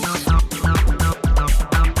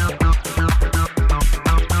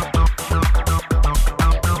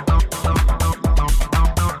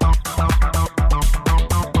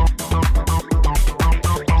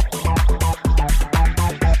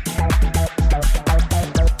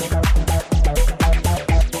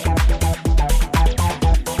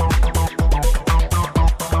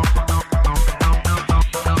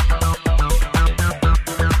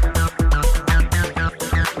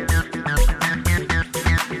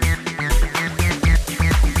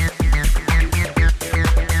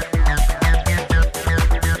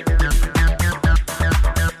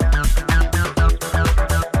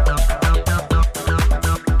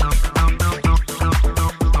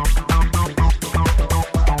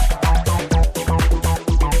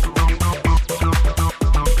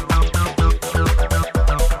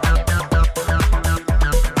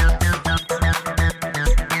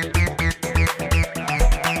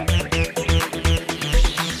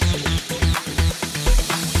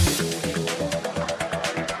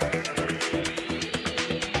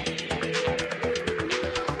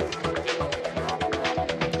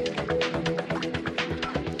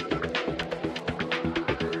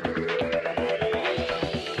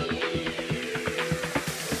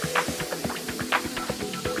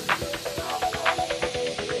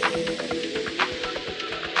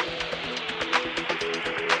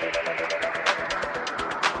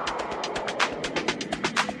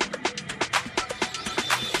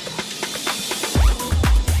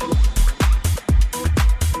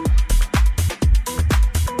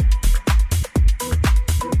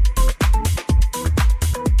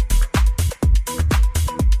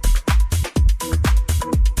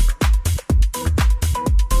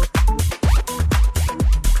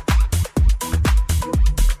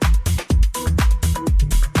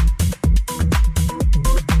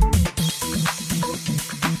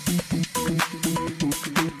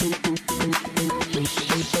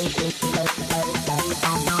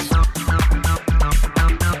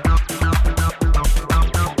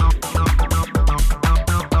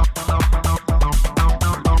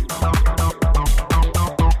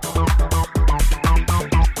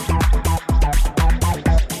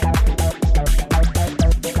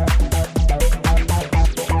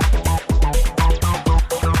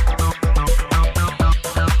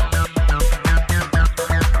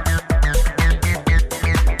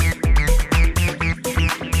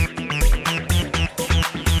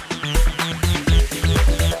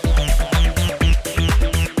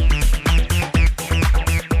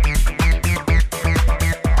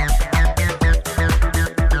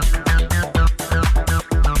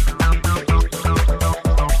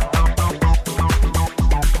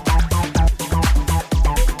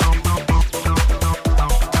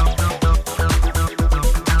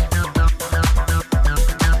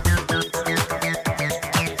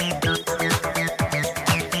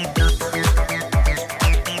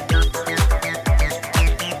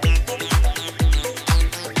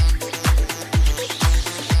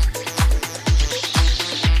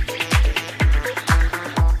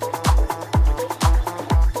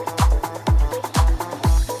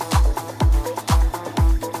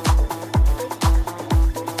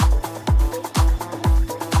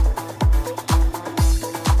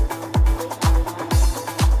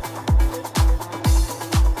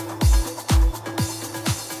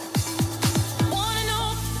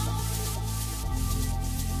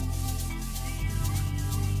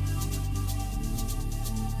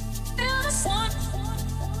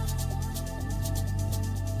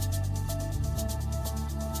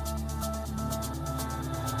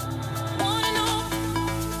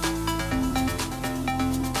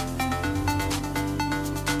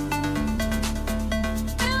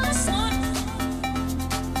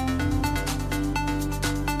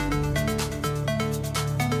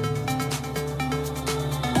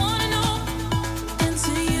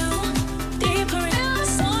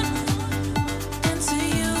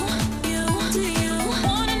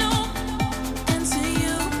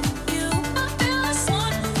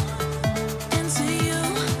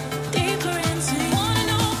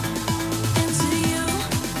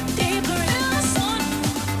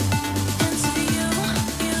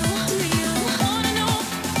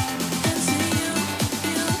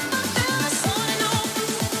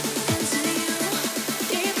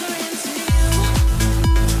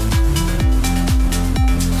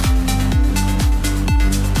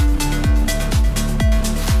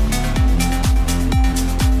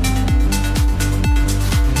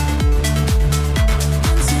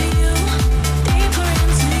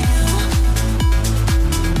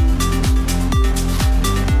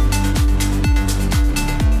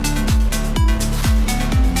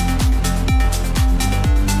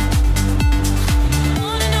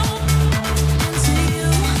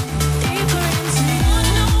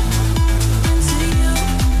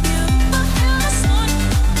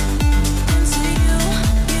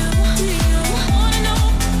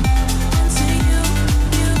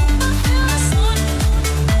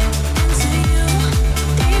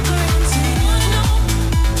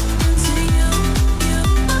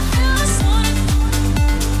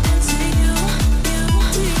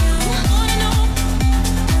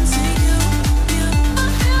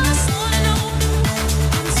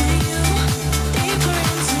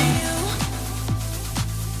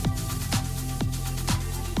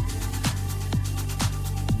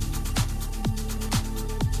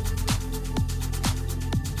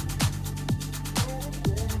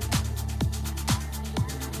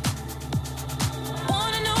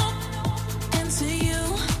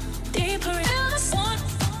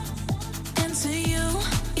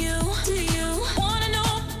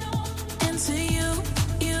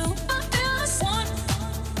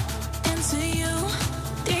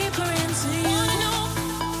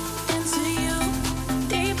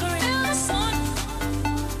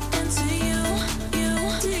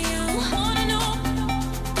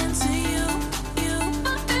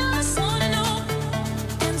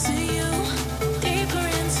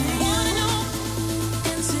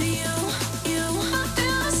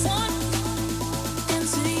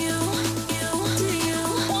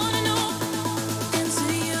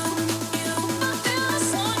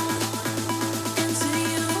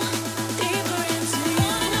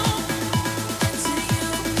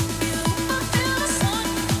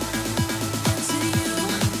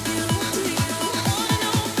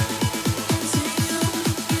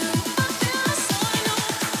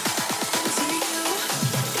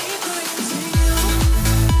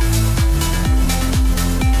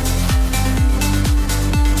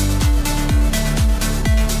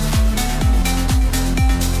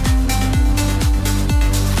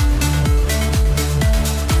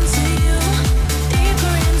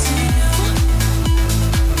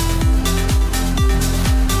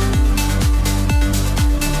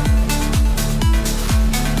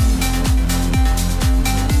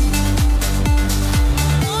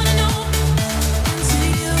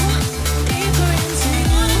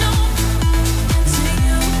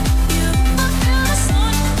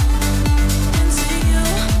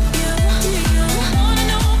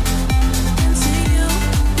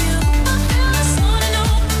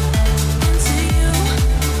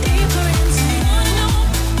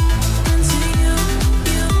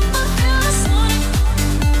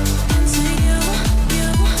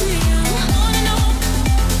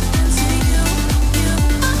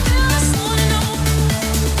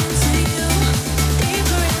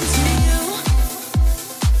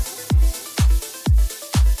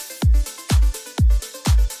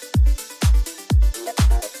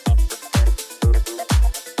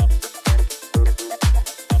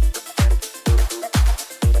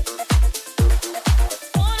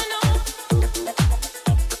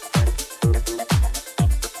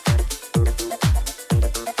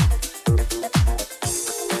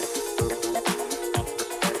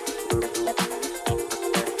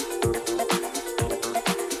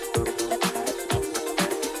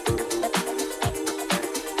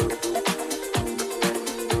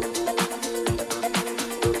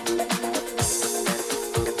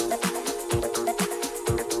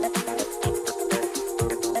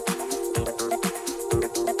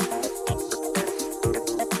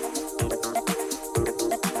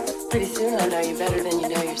 Pretty soon I'll know you better than you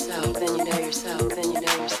know yourself, then you know yourself, then you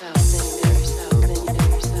know yourself, then you know yourself, then you know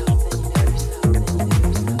yourself, then you know yourself, then you know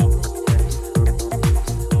yourself.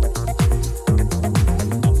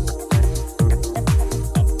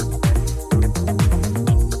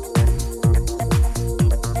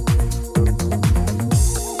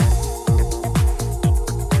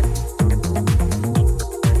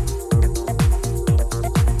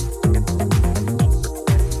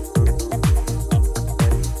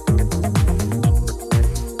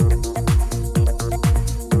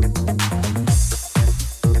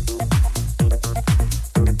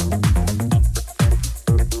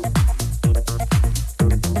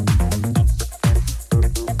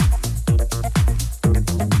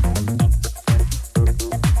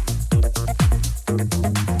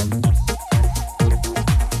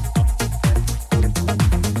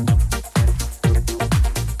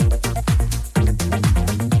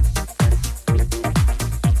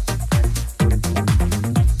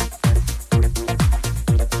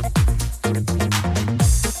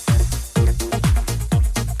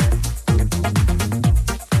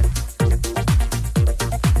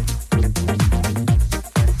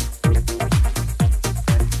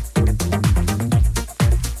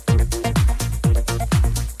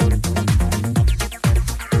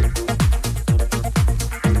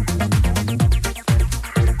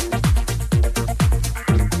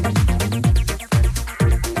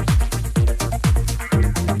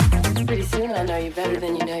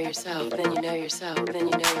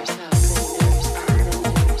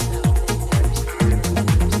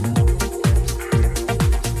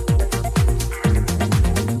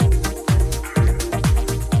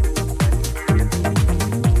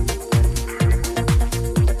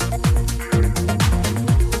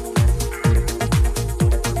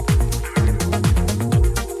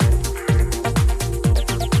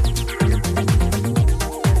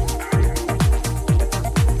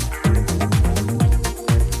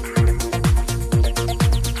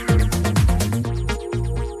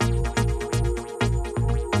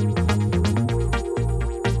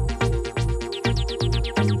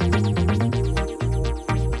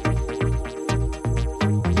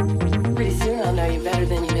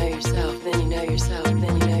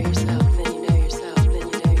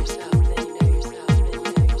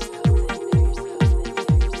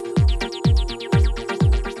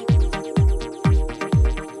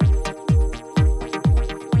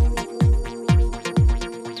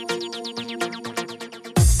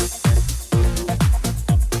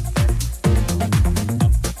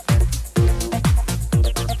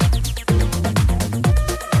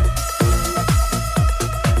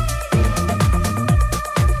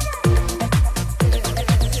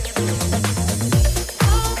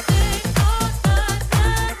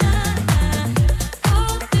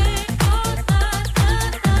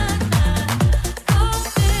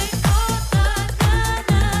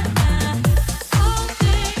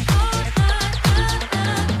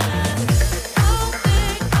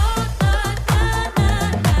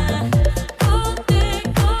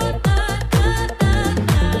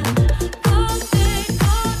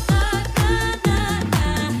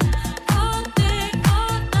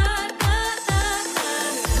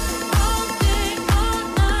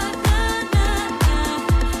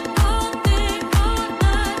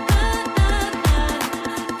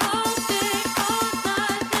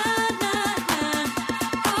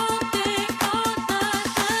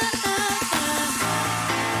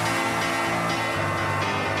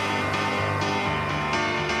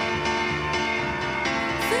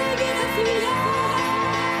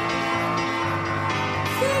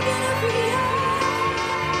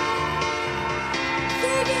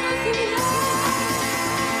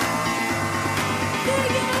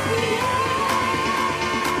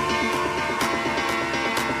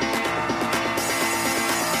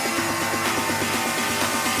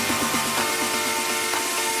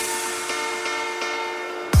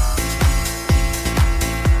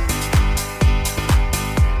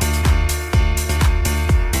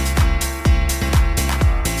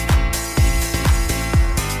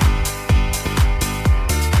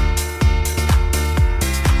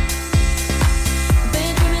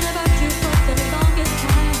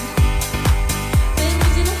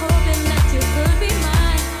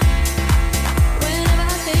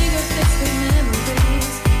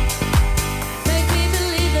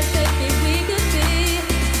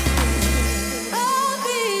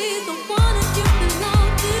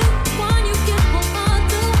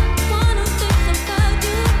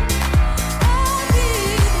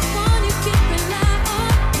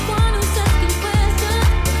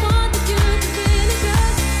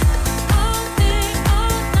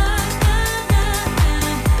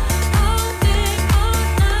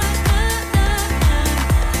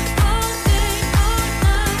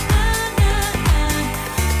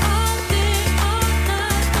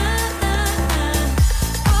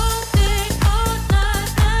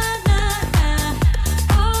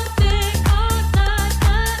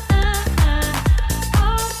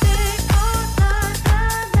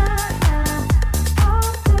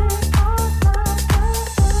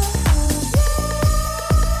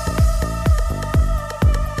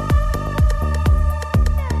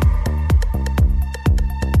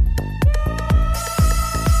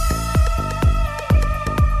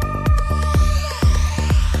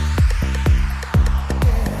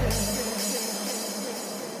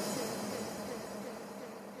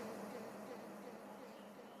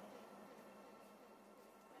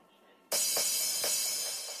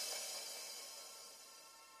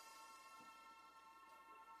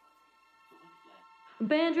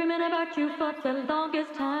 Been dreaming about you for the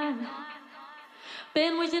longest time.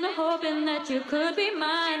 Been wishing and hoping that you could be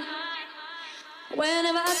mine.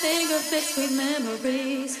 Whenever I think of big sweet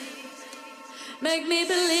memories, make me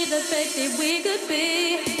believe that baby we could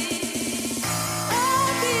be.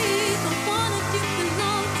 I'll be the one that you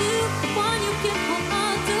belong to, the one you can hold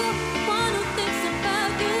on to, the one who thinks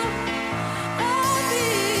about you. I'll be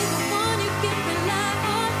the one you can rely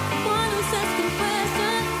on, the one who says good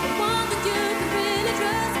question, the one that you can really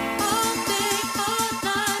trust. All day, all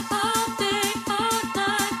night, all day, all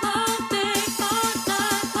night, all day, all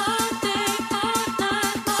night, all day, all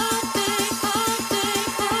night, all day, all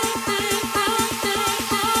day,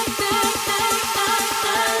 all day,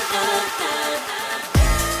 all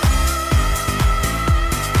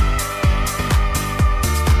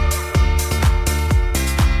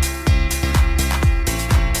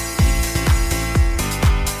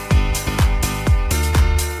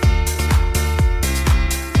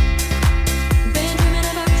Been dreaming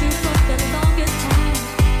about you for the longest time.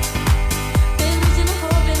 Been wishing and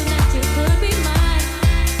hoping that you could be mine.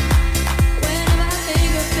 Whenever I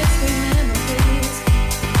think of big sweet memories,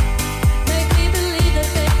 make me believe that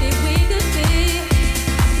baby we could be.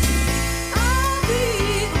 I'll be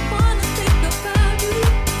the one to think about you.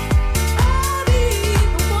 I'll be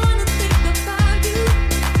the one to think about you.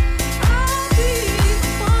 I'll be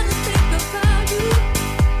the one to think about you.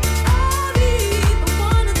 I'll be the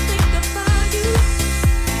one to think about you.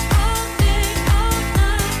 All day, all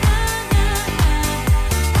night,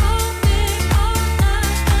 all day, all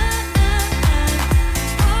night, all day,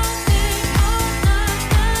 all night, all day, all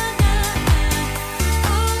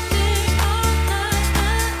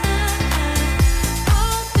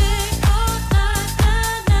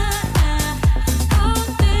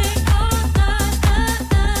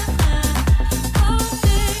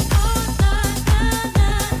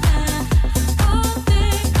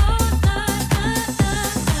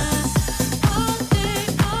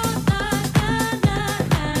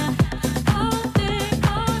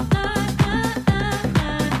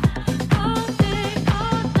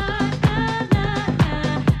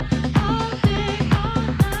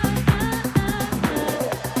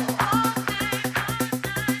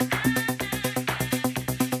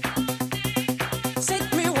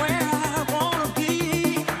Take me where I wanna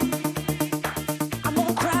be. I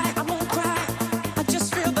won't cry, I won't cry. I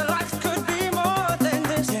just feel that life could be more than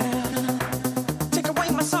this. Take away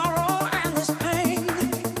my sorrow and this pain.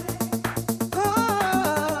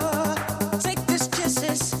 Oh, take this kiss,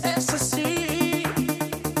 this ecstasy.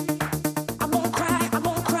 I won't cry, I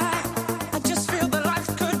won't cry. I just feel that life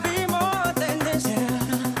could be more than this.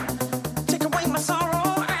 Take away my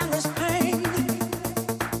sorrow and this pain.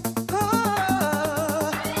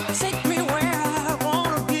 Take me where I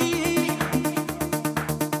wanna be.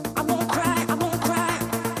 I won't cry, I won't cry.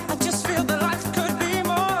 I just feel that life could be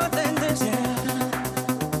more than this.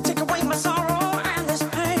 Take away my sorrow and this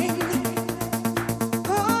pain.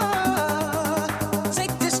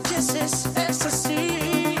 Take this kiss, this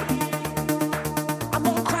ecstasy. I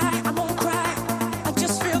won't cry, I won't cry. I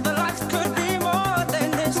just feel that life could be more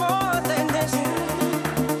than this, more than this.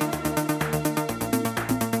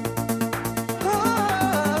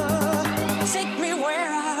 Take me where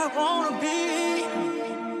I wanna be.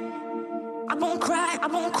 I won't cry, I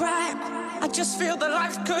won't cry. I just feel that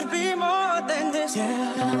life could be more than this.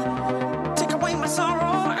 Take away my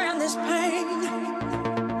sorrow and this pain.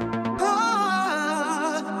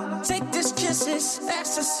 Take this kiss, this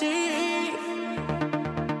ecstasy.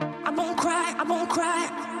 I won't cry, I won't cry.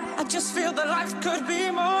 I just feel that life could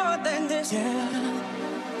be more than this.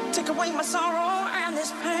 Take away my sorrow and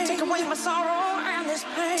this pain. Take away my sorrow and this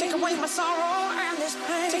pain. Take away my sorrow and this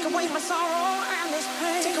pain. Take away my sorrow and this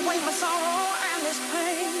pain. Take away my sorrow and this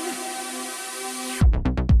pain.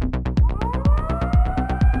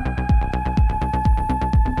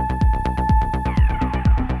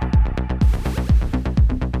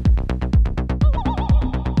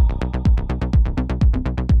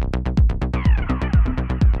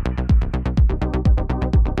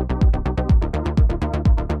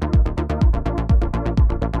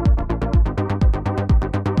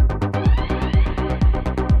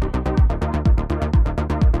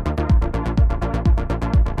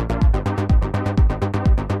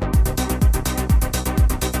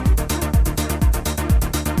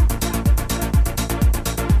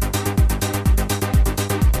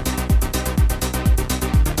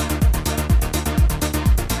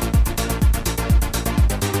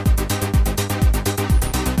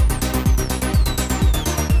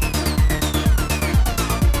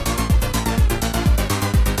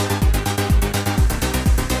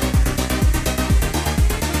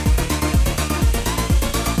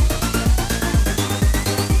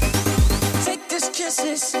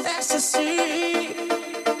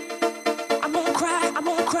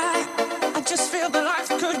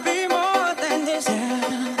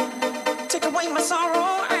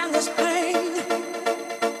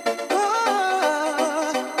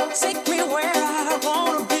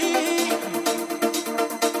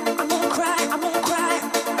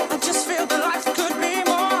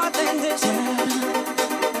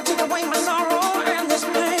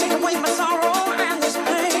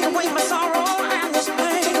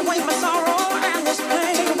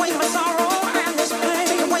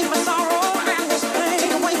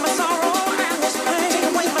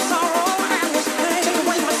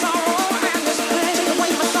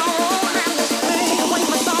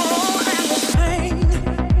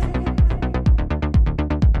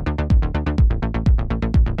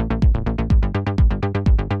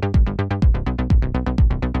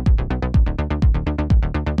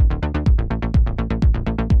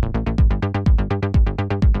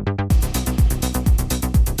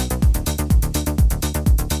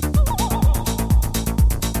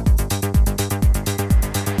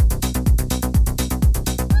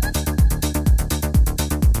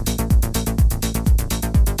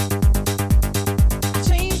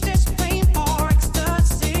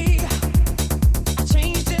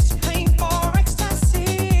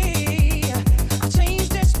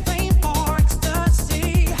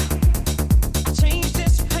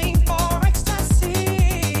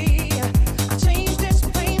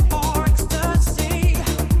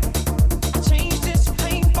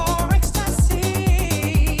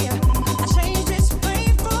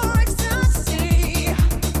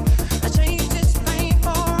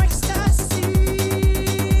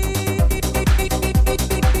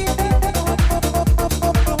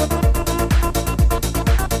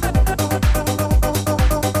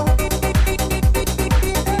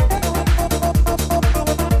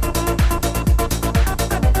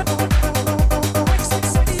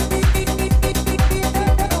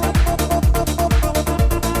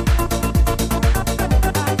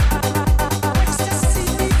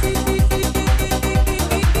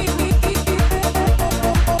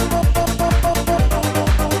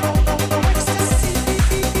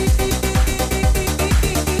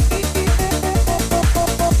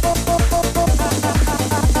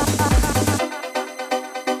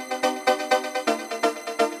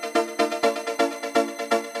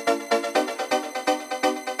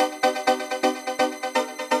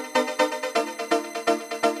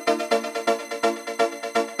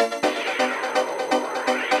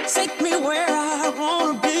 take me where I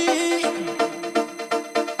wanna be.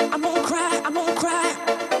 I won't cry, I won't cry.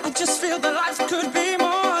 I just feel that life could be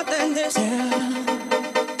more than this.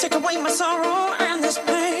 Yeah. Take away my sorrow and this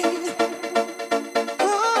pain.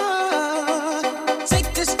 Oh, take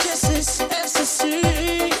this kiss, this ecstasy.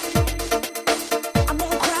 I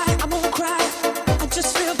won't cry, I won't cry. I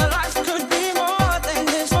just feel that life could be more than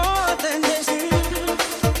this, more than this.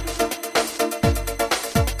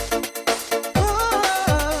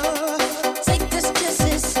 Take this kiss,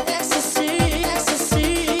 this ecstasy, ecstasy,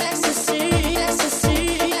 ecstasy, ecstasy,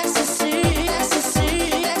 ecstasy, ecstasy,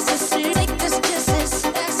 ecstasy. Take this kiss, this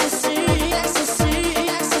ecstasy, ecstasy,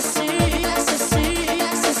 ecstasy, ecstasy,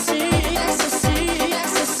 ecstasy, ecstasy,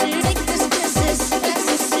 ecstasy. Take this kiss, this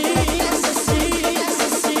ecstasy, ecstasy,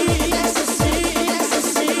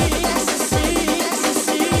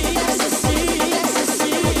 ecstasy,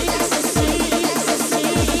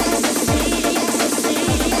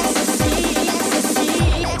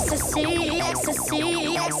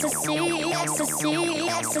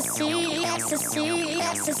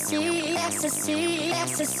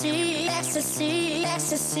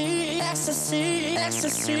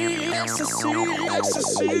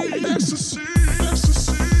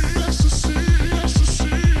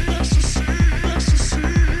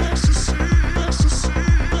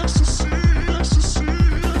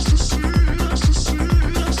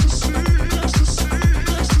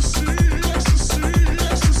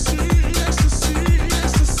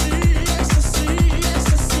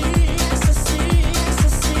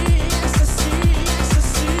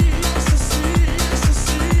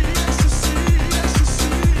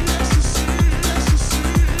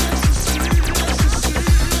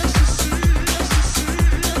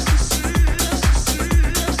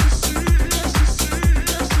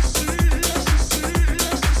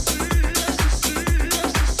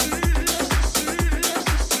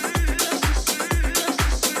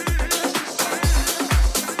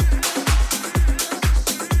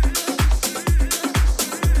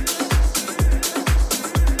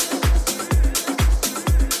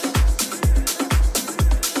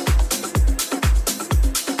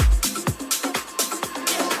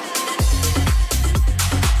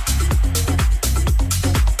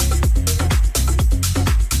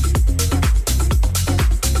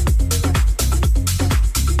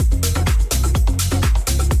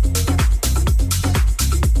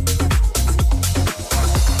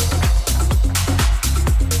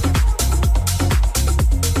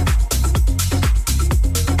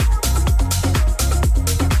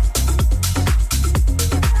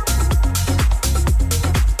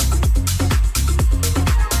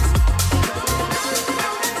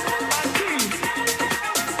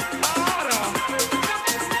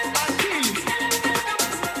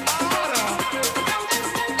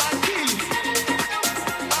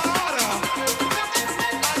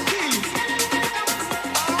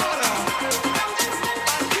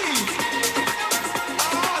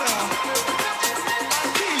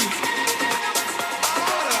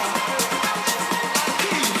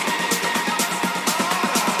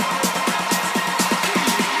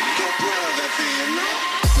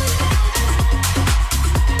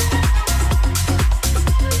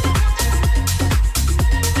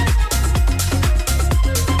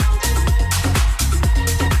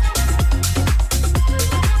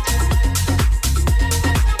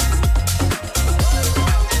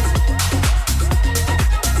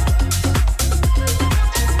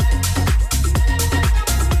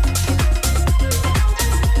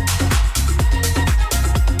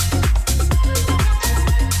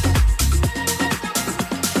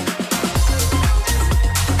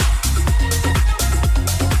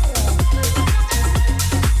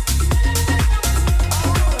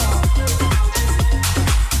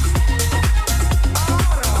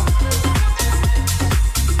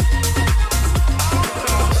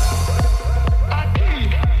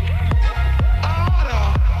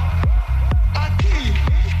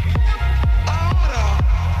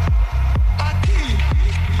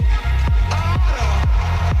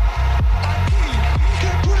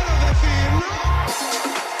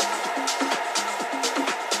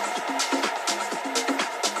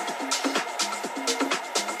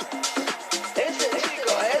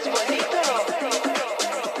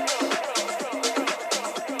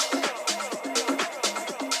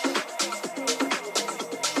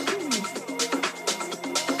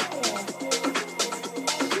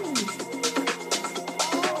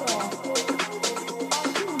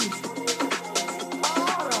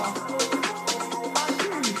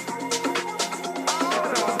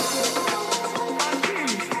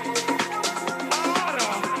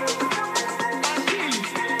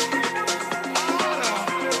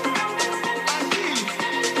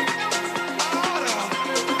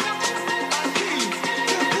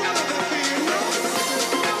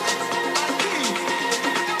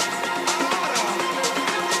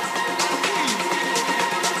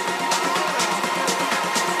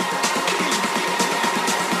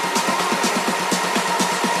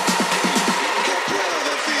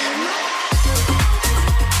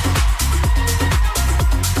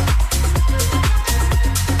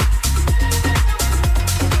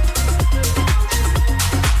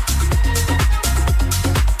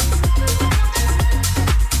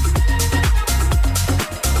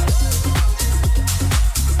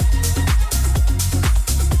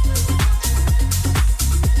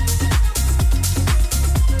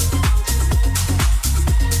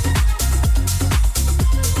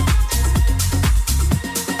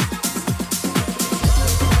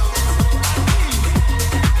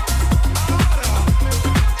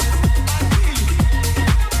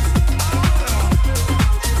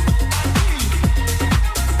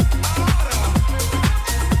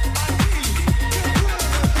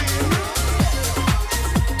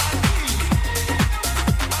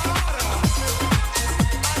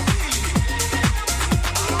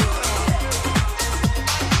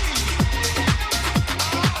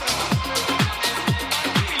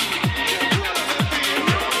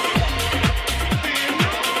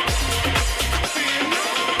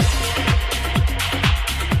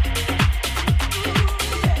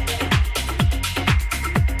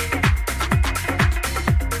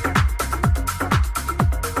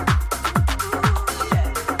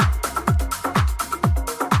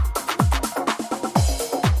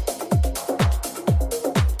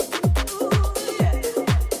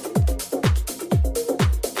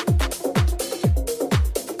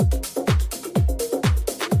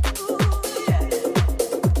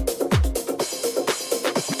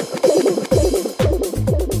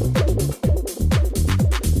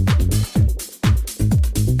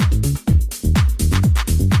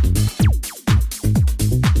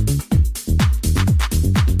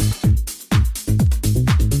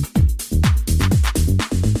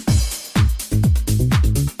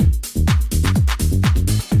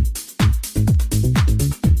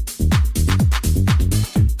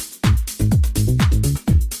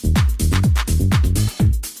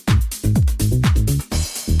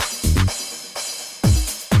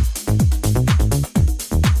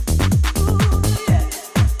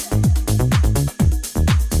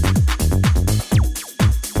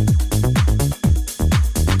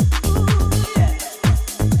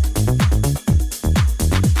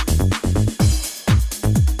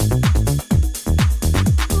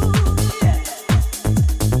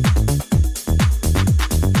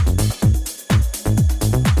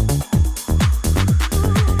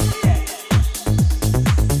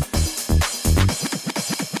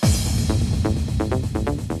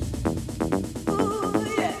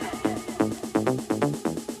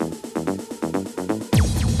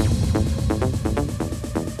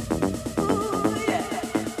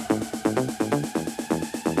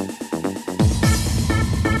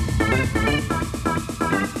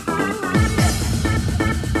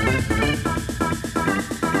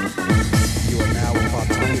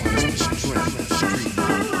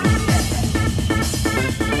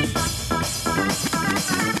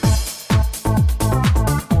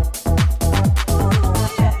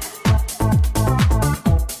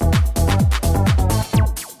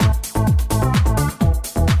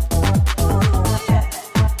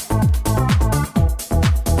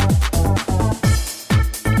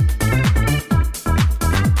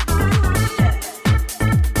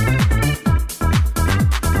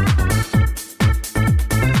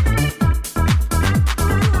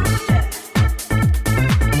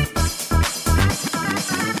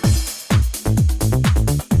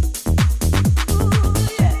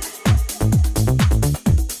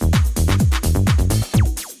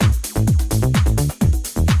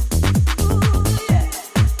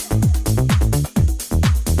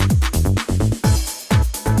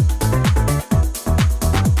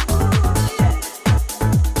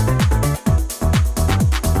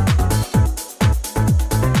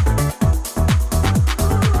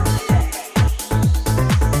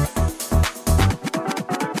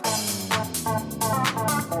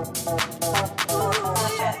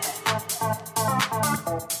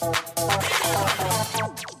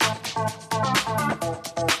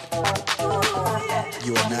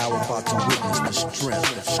 You are now about to witness the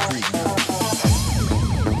strength of street music.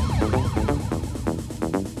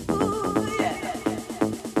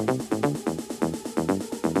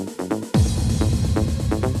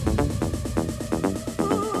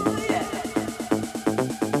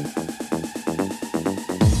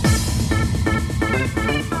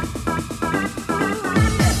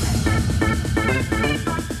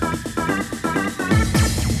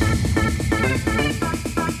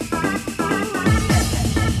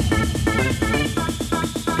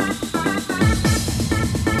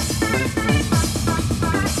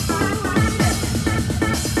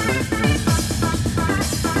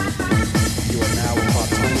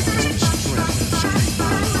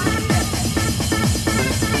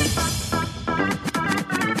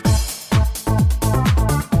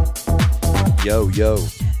 Yo,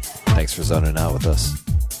 thanks for zoning out with us.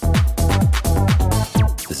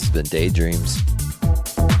 This has been Daydreams.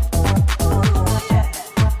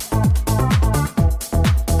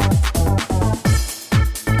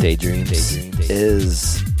 Daydreams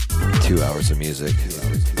is 2 hours of music.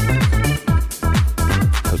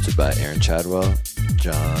 Hosted by Aaron Chadwell,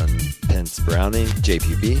 John Pence Browning,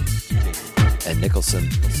 JPB, and Nicholson.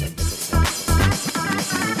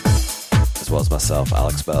 As well as myself,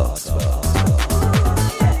 Alex Bell.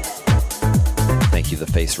 Thank you, The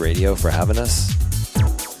Face Radio, for having us.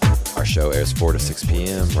 Our show airs 4 to 6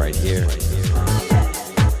 p.m. right here.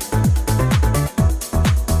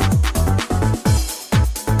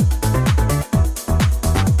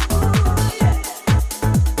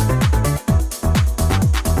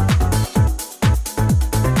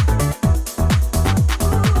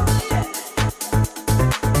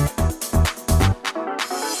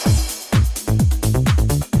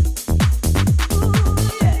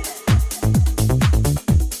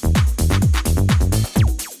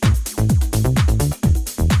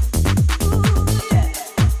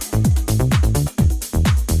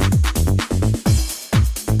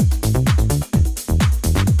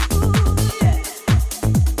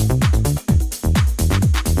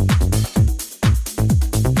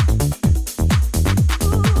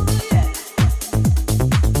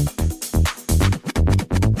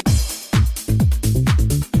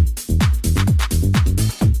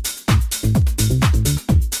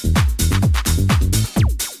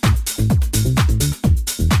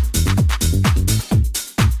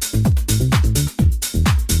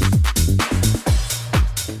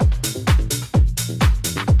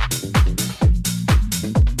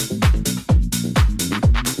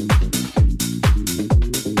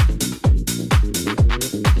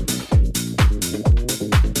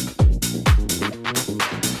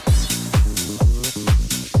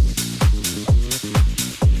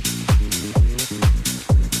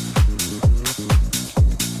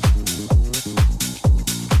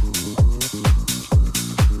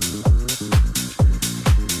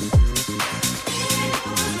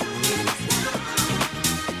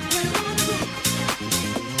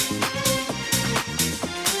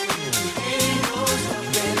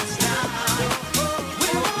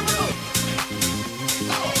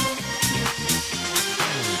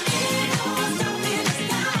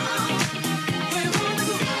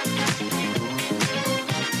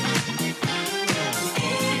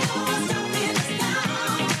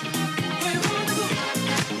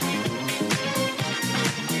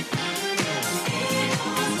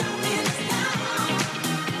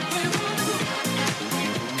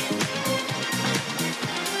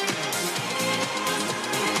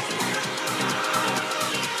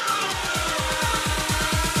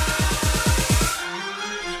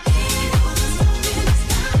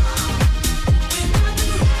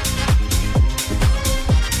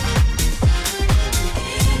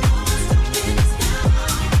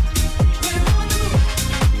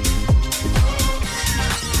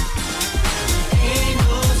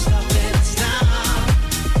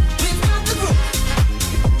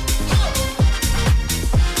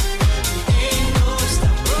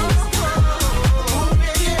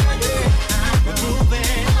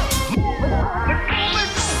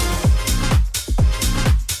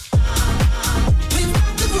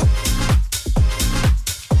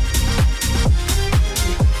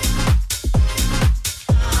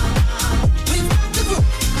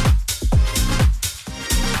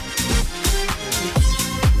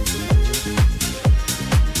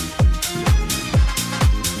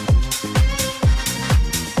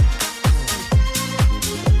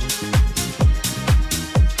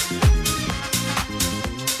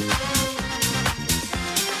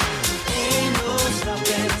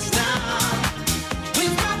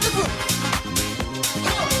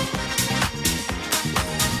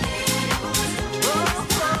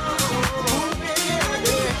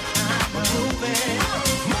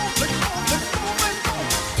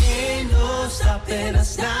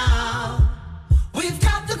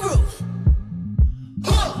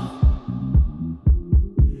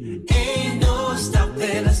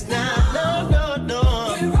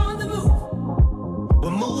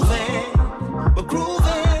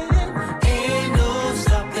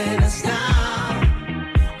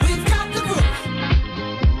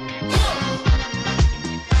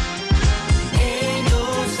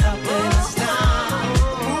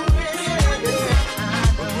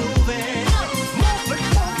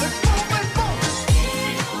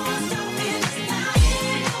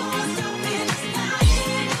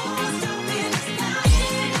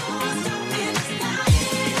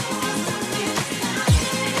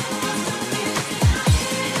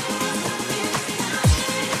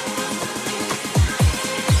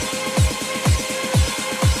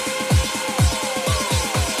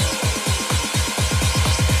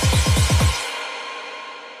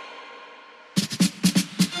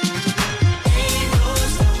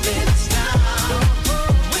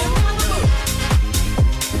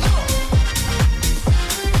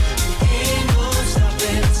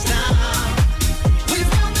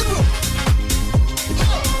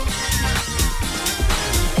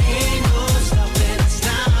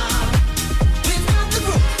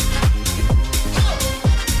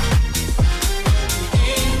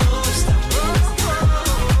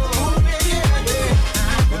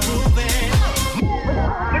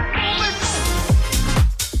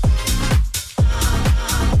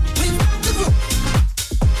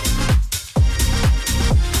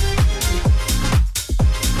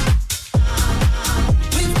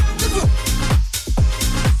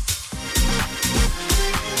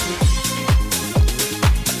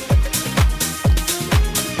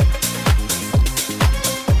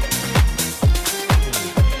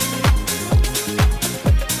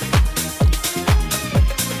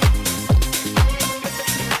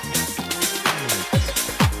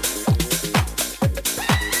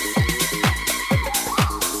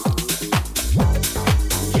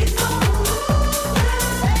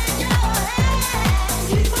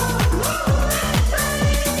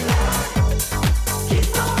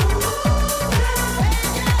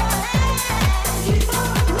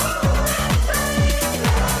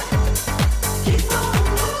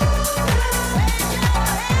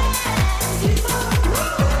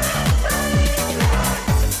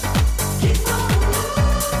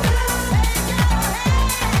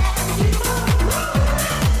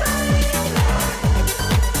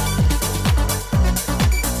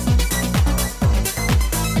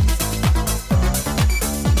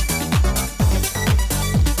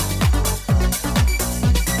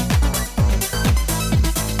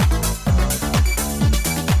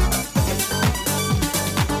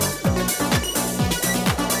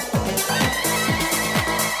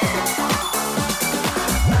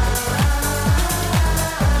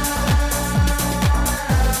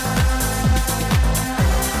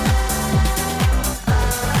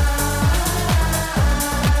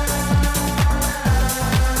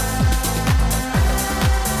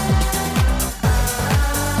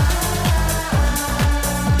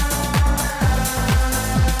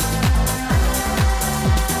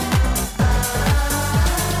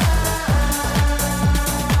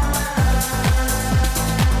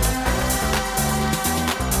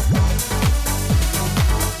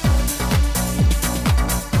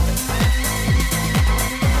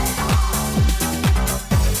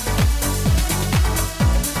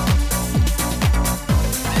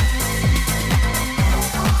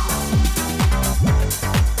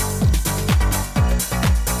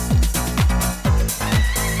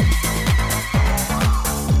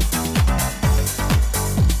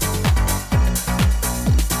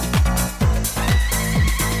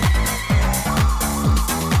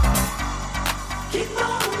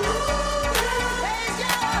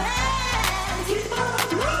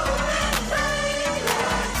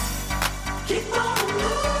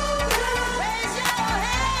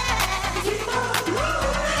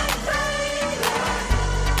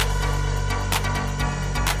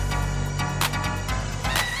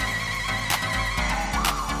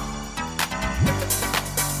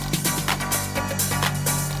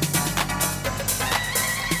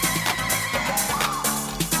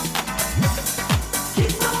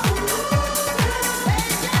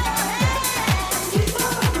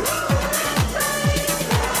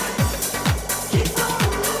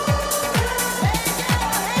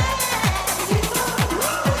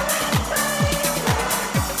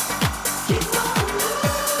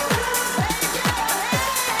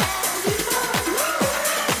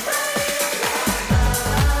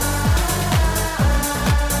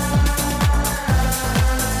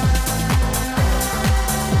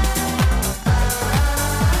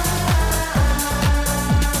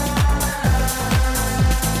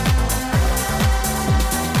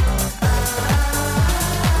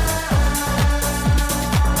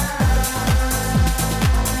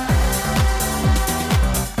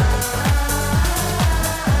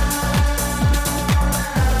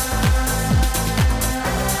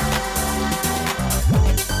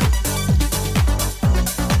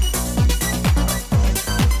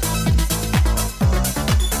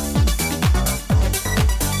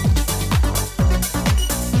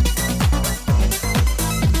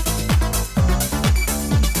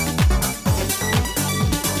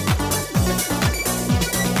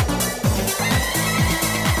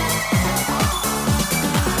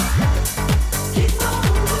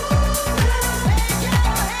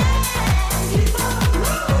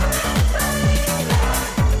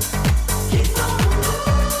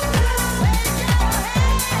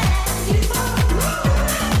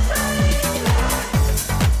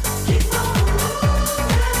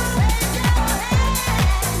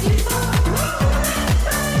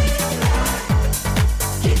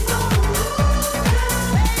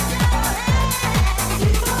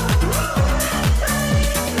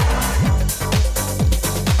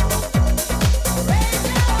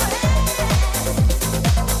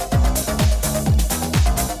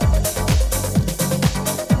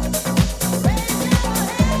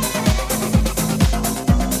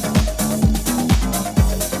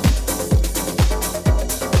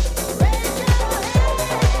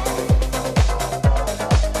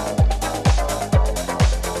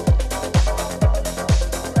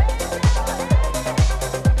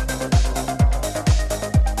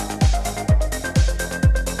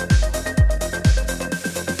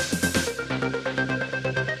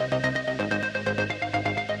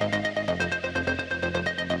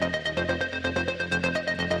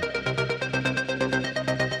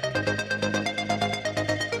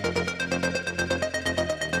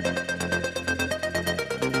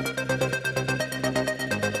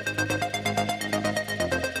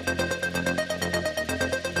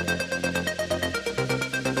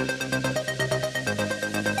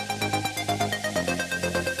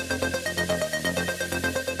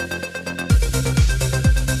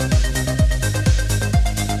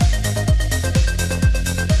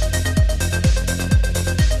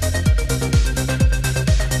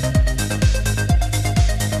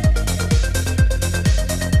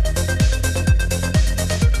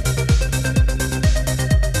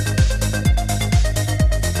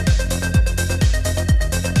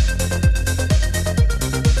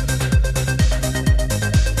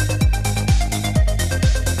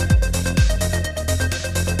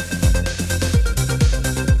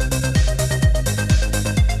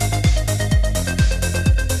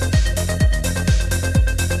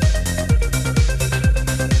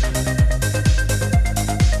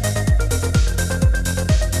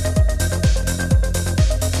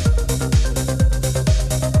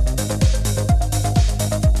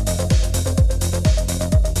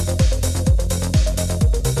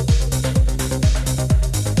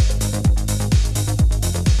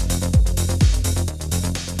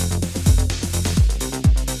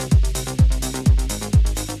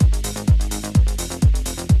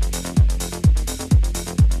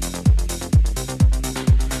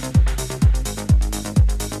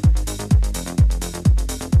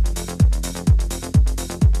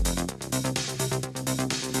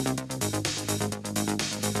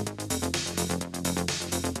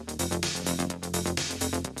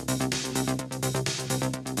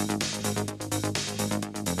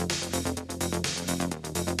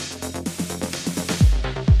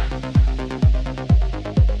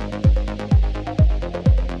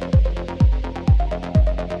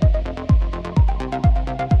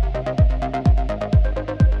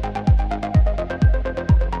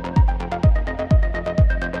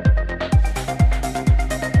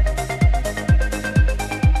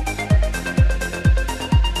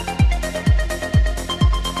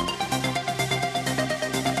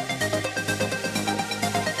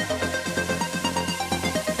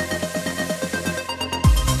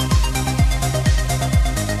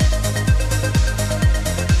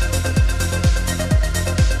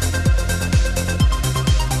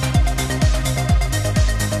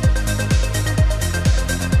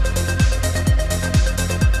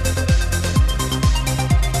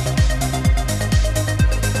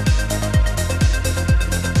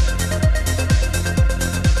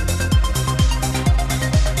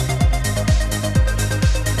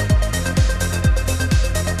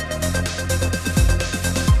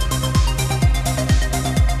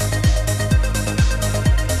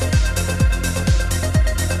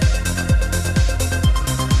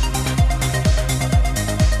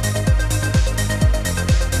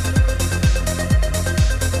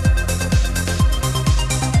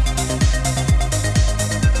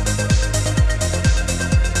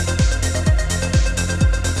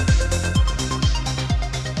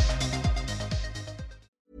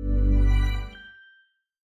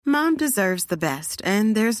 deserves the best,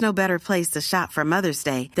 and there's no better place to shop for Mother's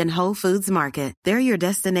Day than Whole Foods Market. They're your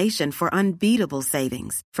destination for unbeatable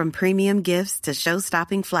savings, from premium gifts to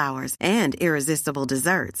show-stopping flowers and irresistible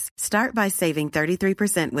desserts. Start by saving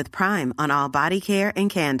 33% with Prime on all body care and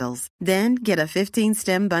candles. Then get a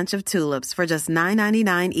 15-stem bunch of tulips for just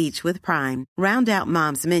 $9.99 each with Prime. Round out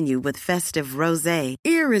Mom's menu with festive rosé,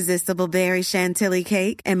 irresistible berry chantilly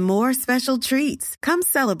cake, and more special treats. Come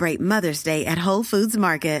celebrate Mother's Day at Whole Foods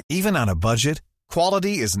Market. Even on a budget,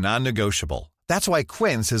 quality is non-negotiable. That's why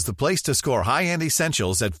Quince is the place to score high-end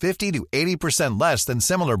essentials at 50 to 80% less than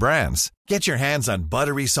similar brands. Get your hands on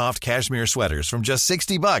buttery soft cashmere sweaters from just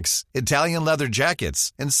 $60, Italian leather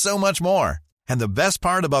jackets, and so much more. And the best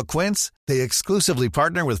part about Quince, they exclusively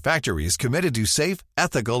partner with factories committed to safe,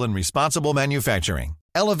 ethical, and responsible manufacturing.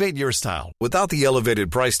 Elevate your style without the elevated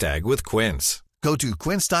price tag with Quince. Go to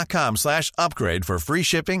quince.com/upgrade for free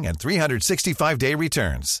shipping and 365-day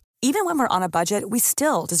returns. Even when we're on a budget, we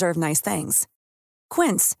still deserve nice things.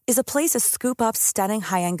 Quince is a place to scoop up stunning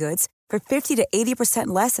high-end goods for 50 to 80%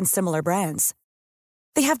 less than similar brands.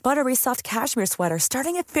 They have buttery soft cashmere sweaters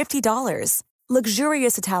starting at $50,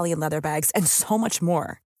 luxurious Italian leather bags, and so much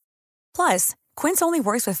more. Plus, Quince only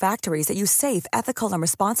works with factories that use safe, ethical, and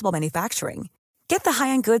responsible manufacturing. Get the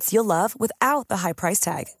high-end goods you'll love without the high price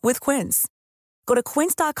tag with Quince. Go to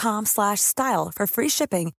quince.com/style for free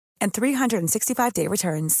shipping and 365-day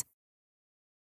returns.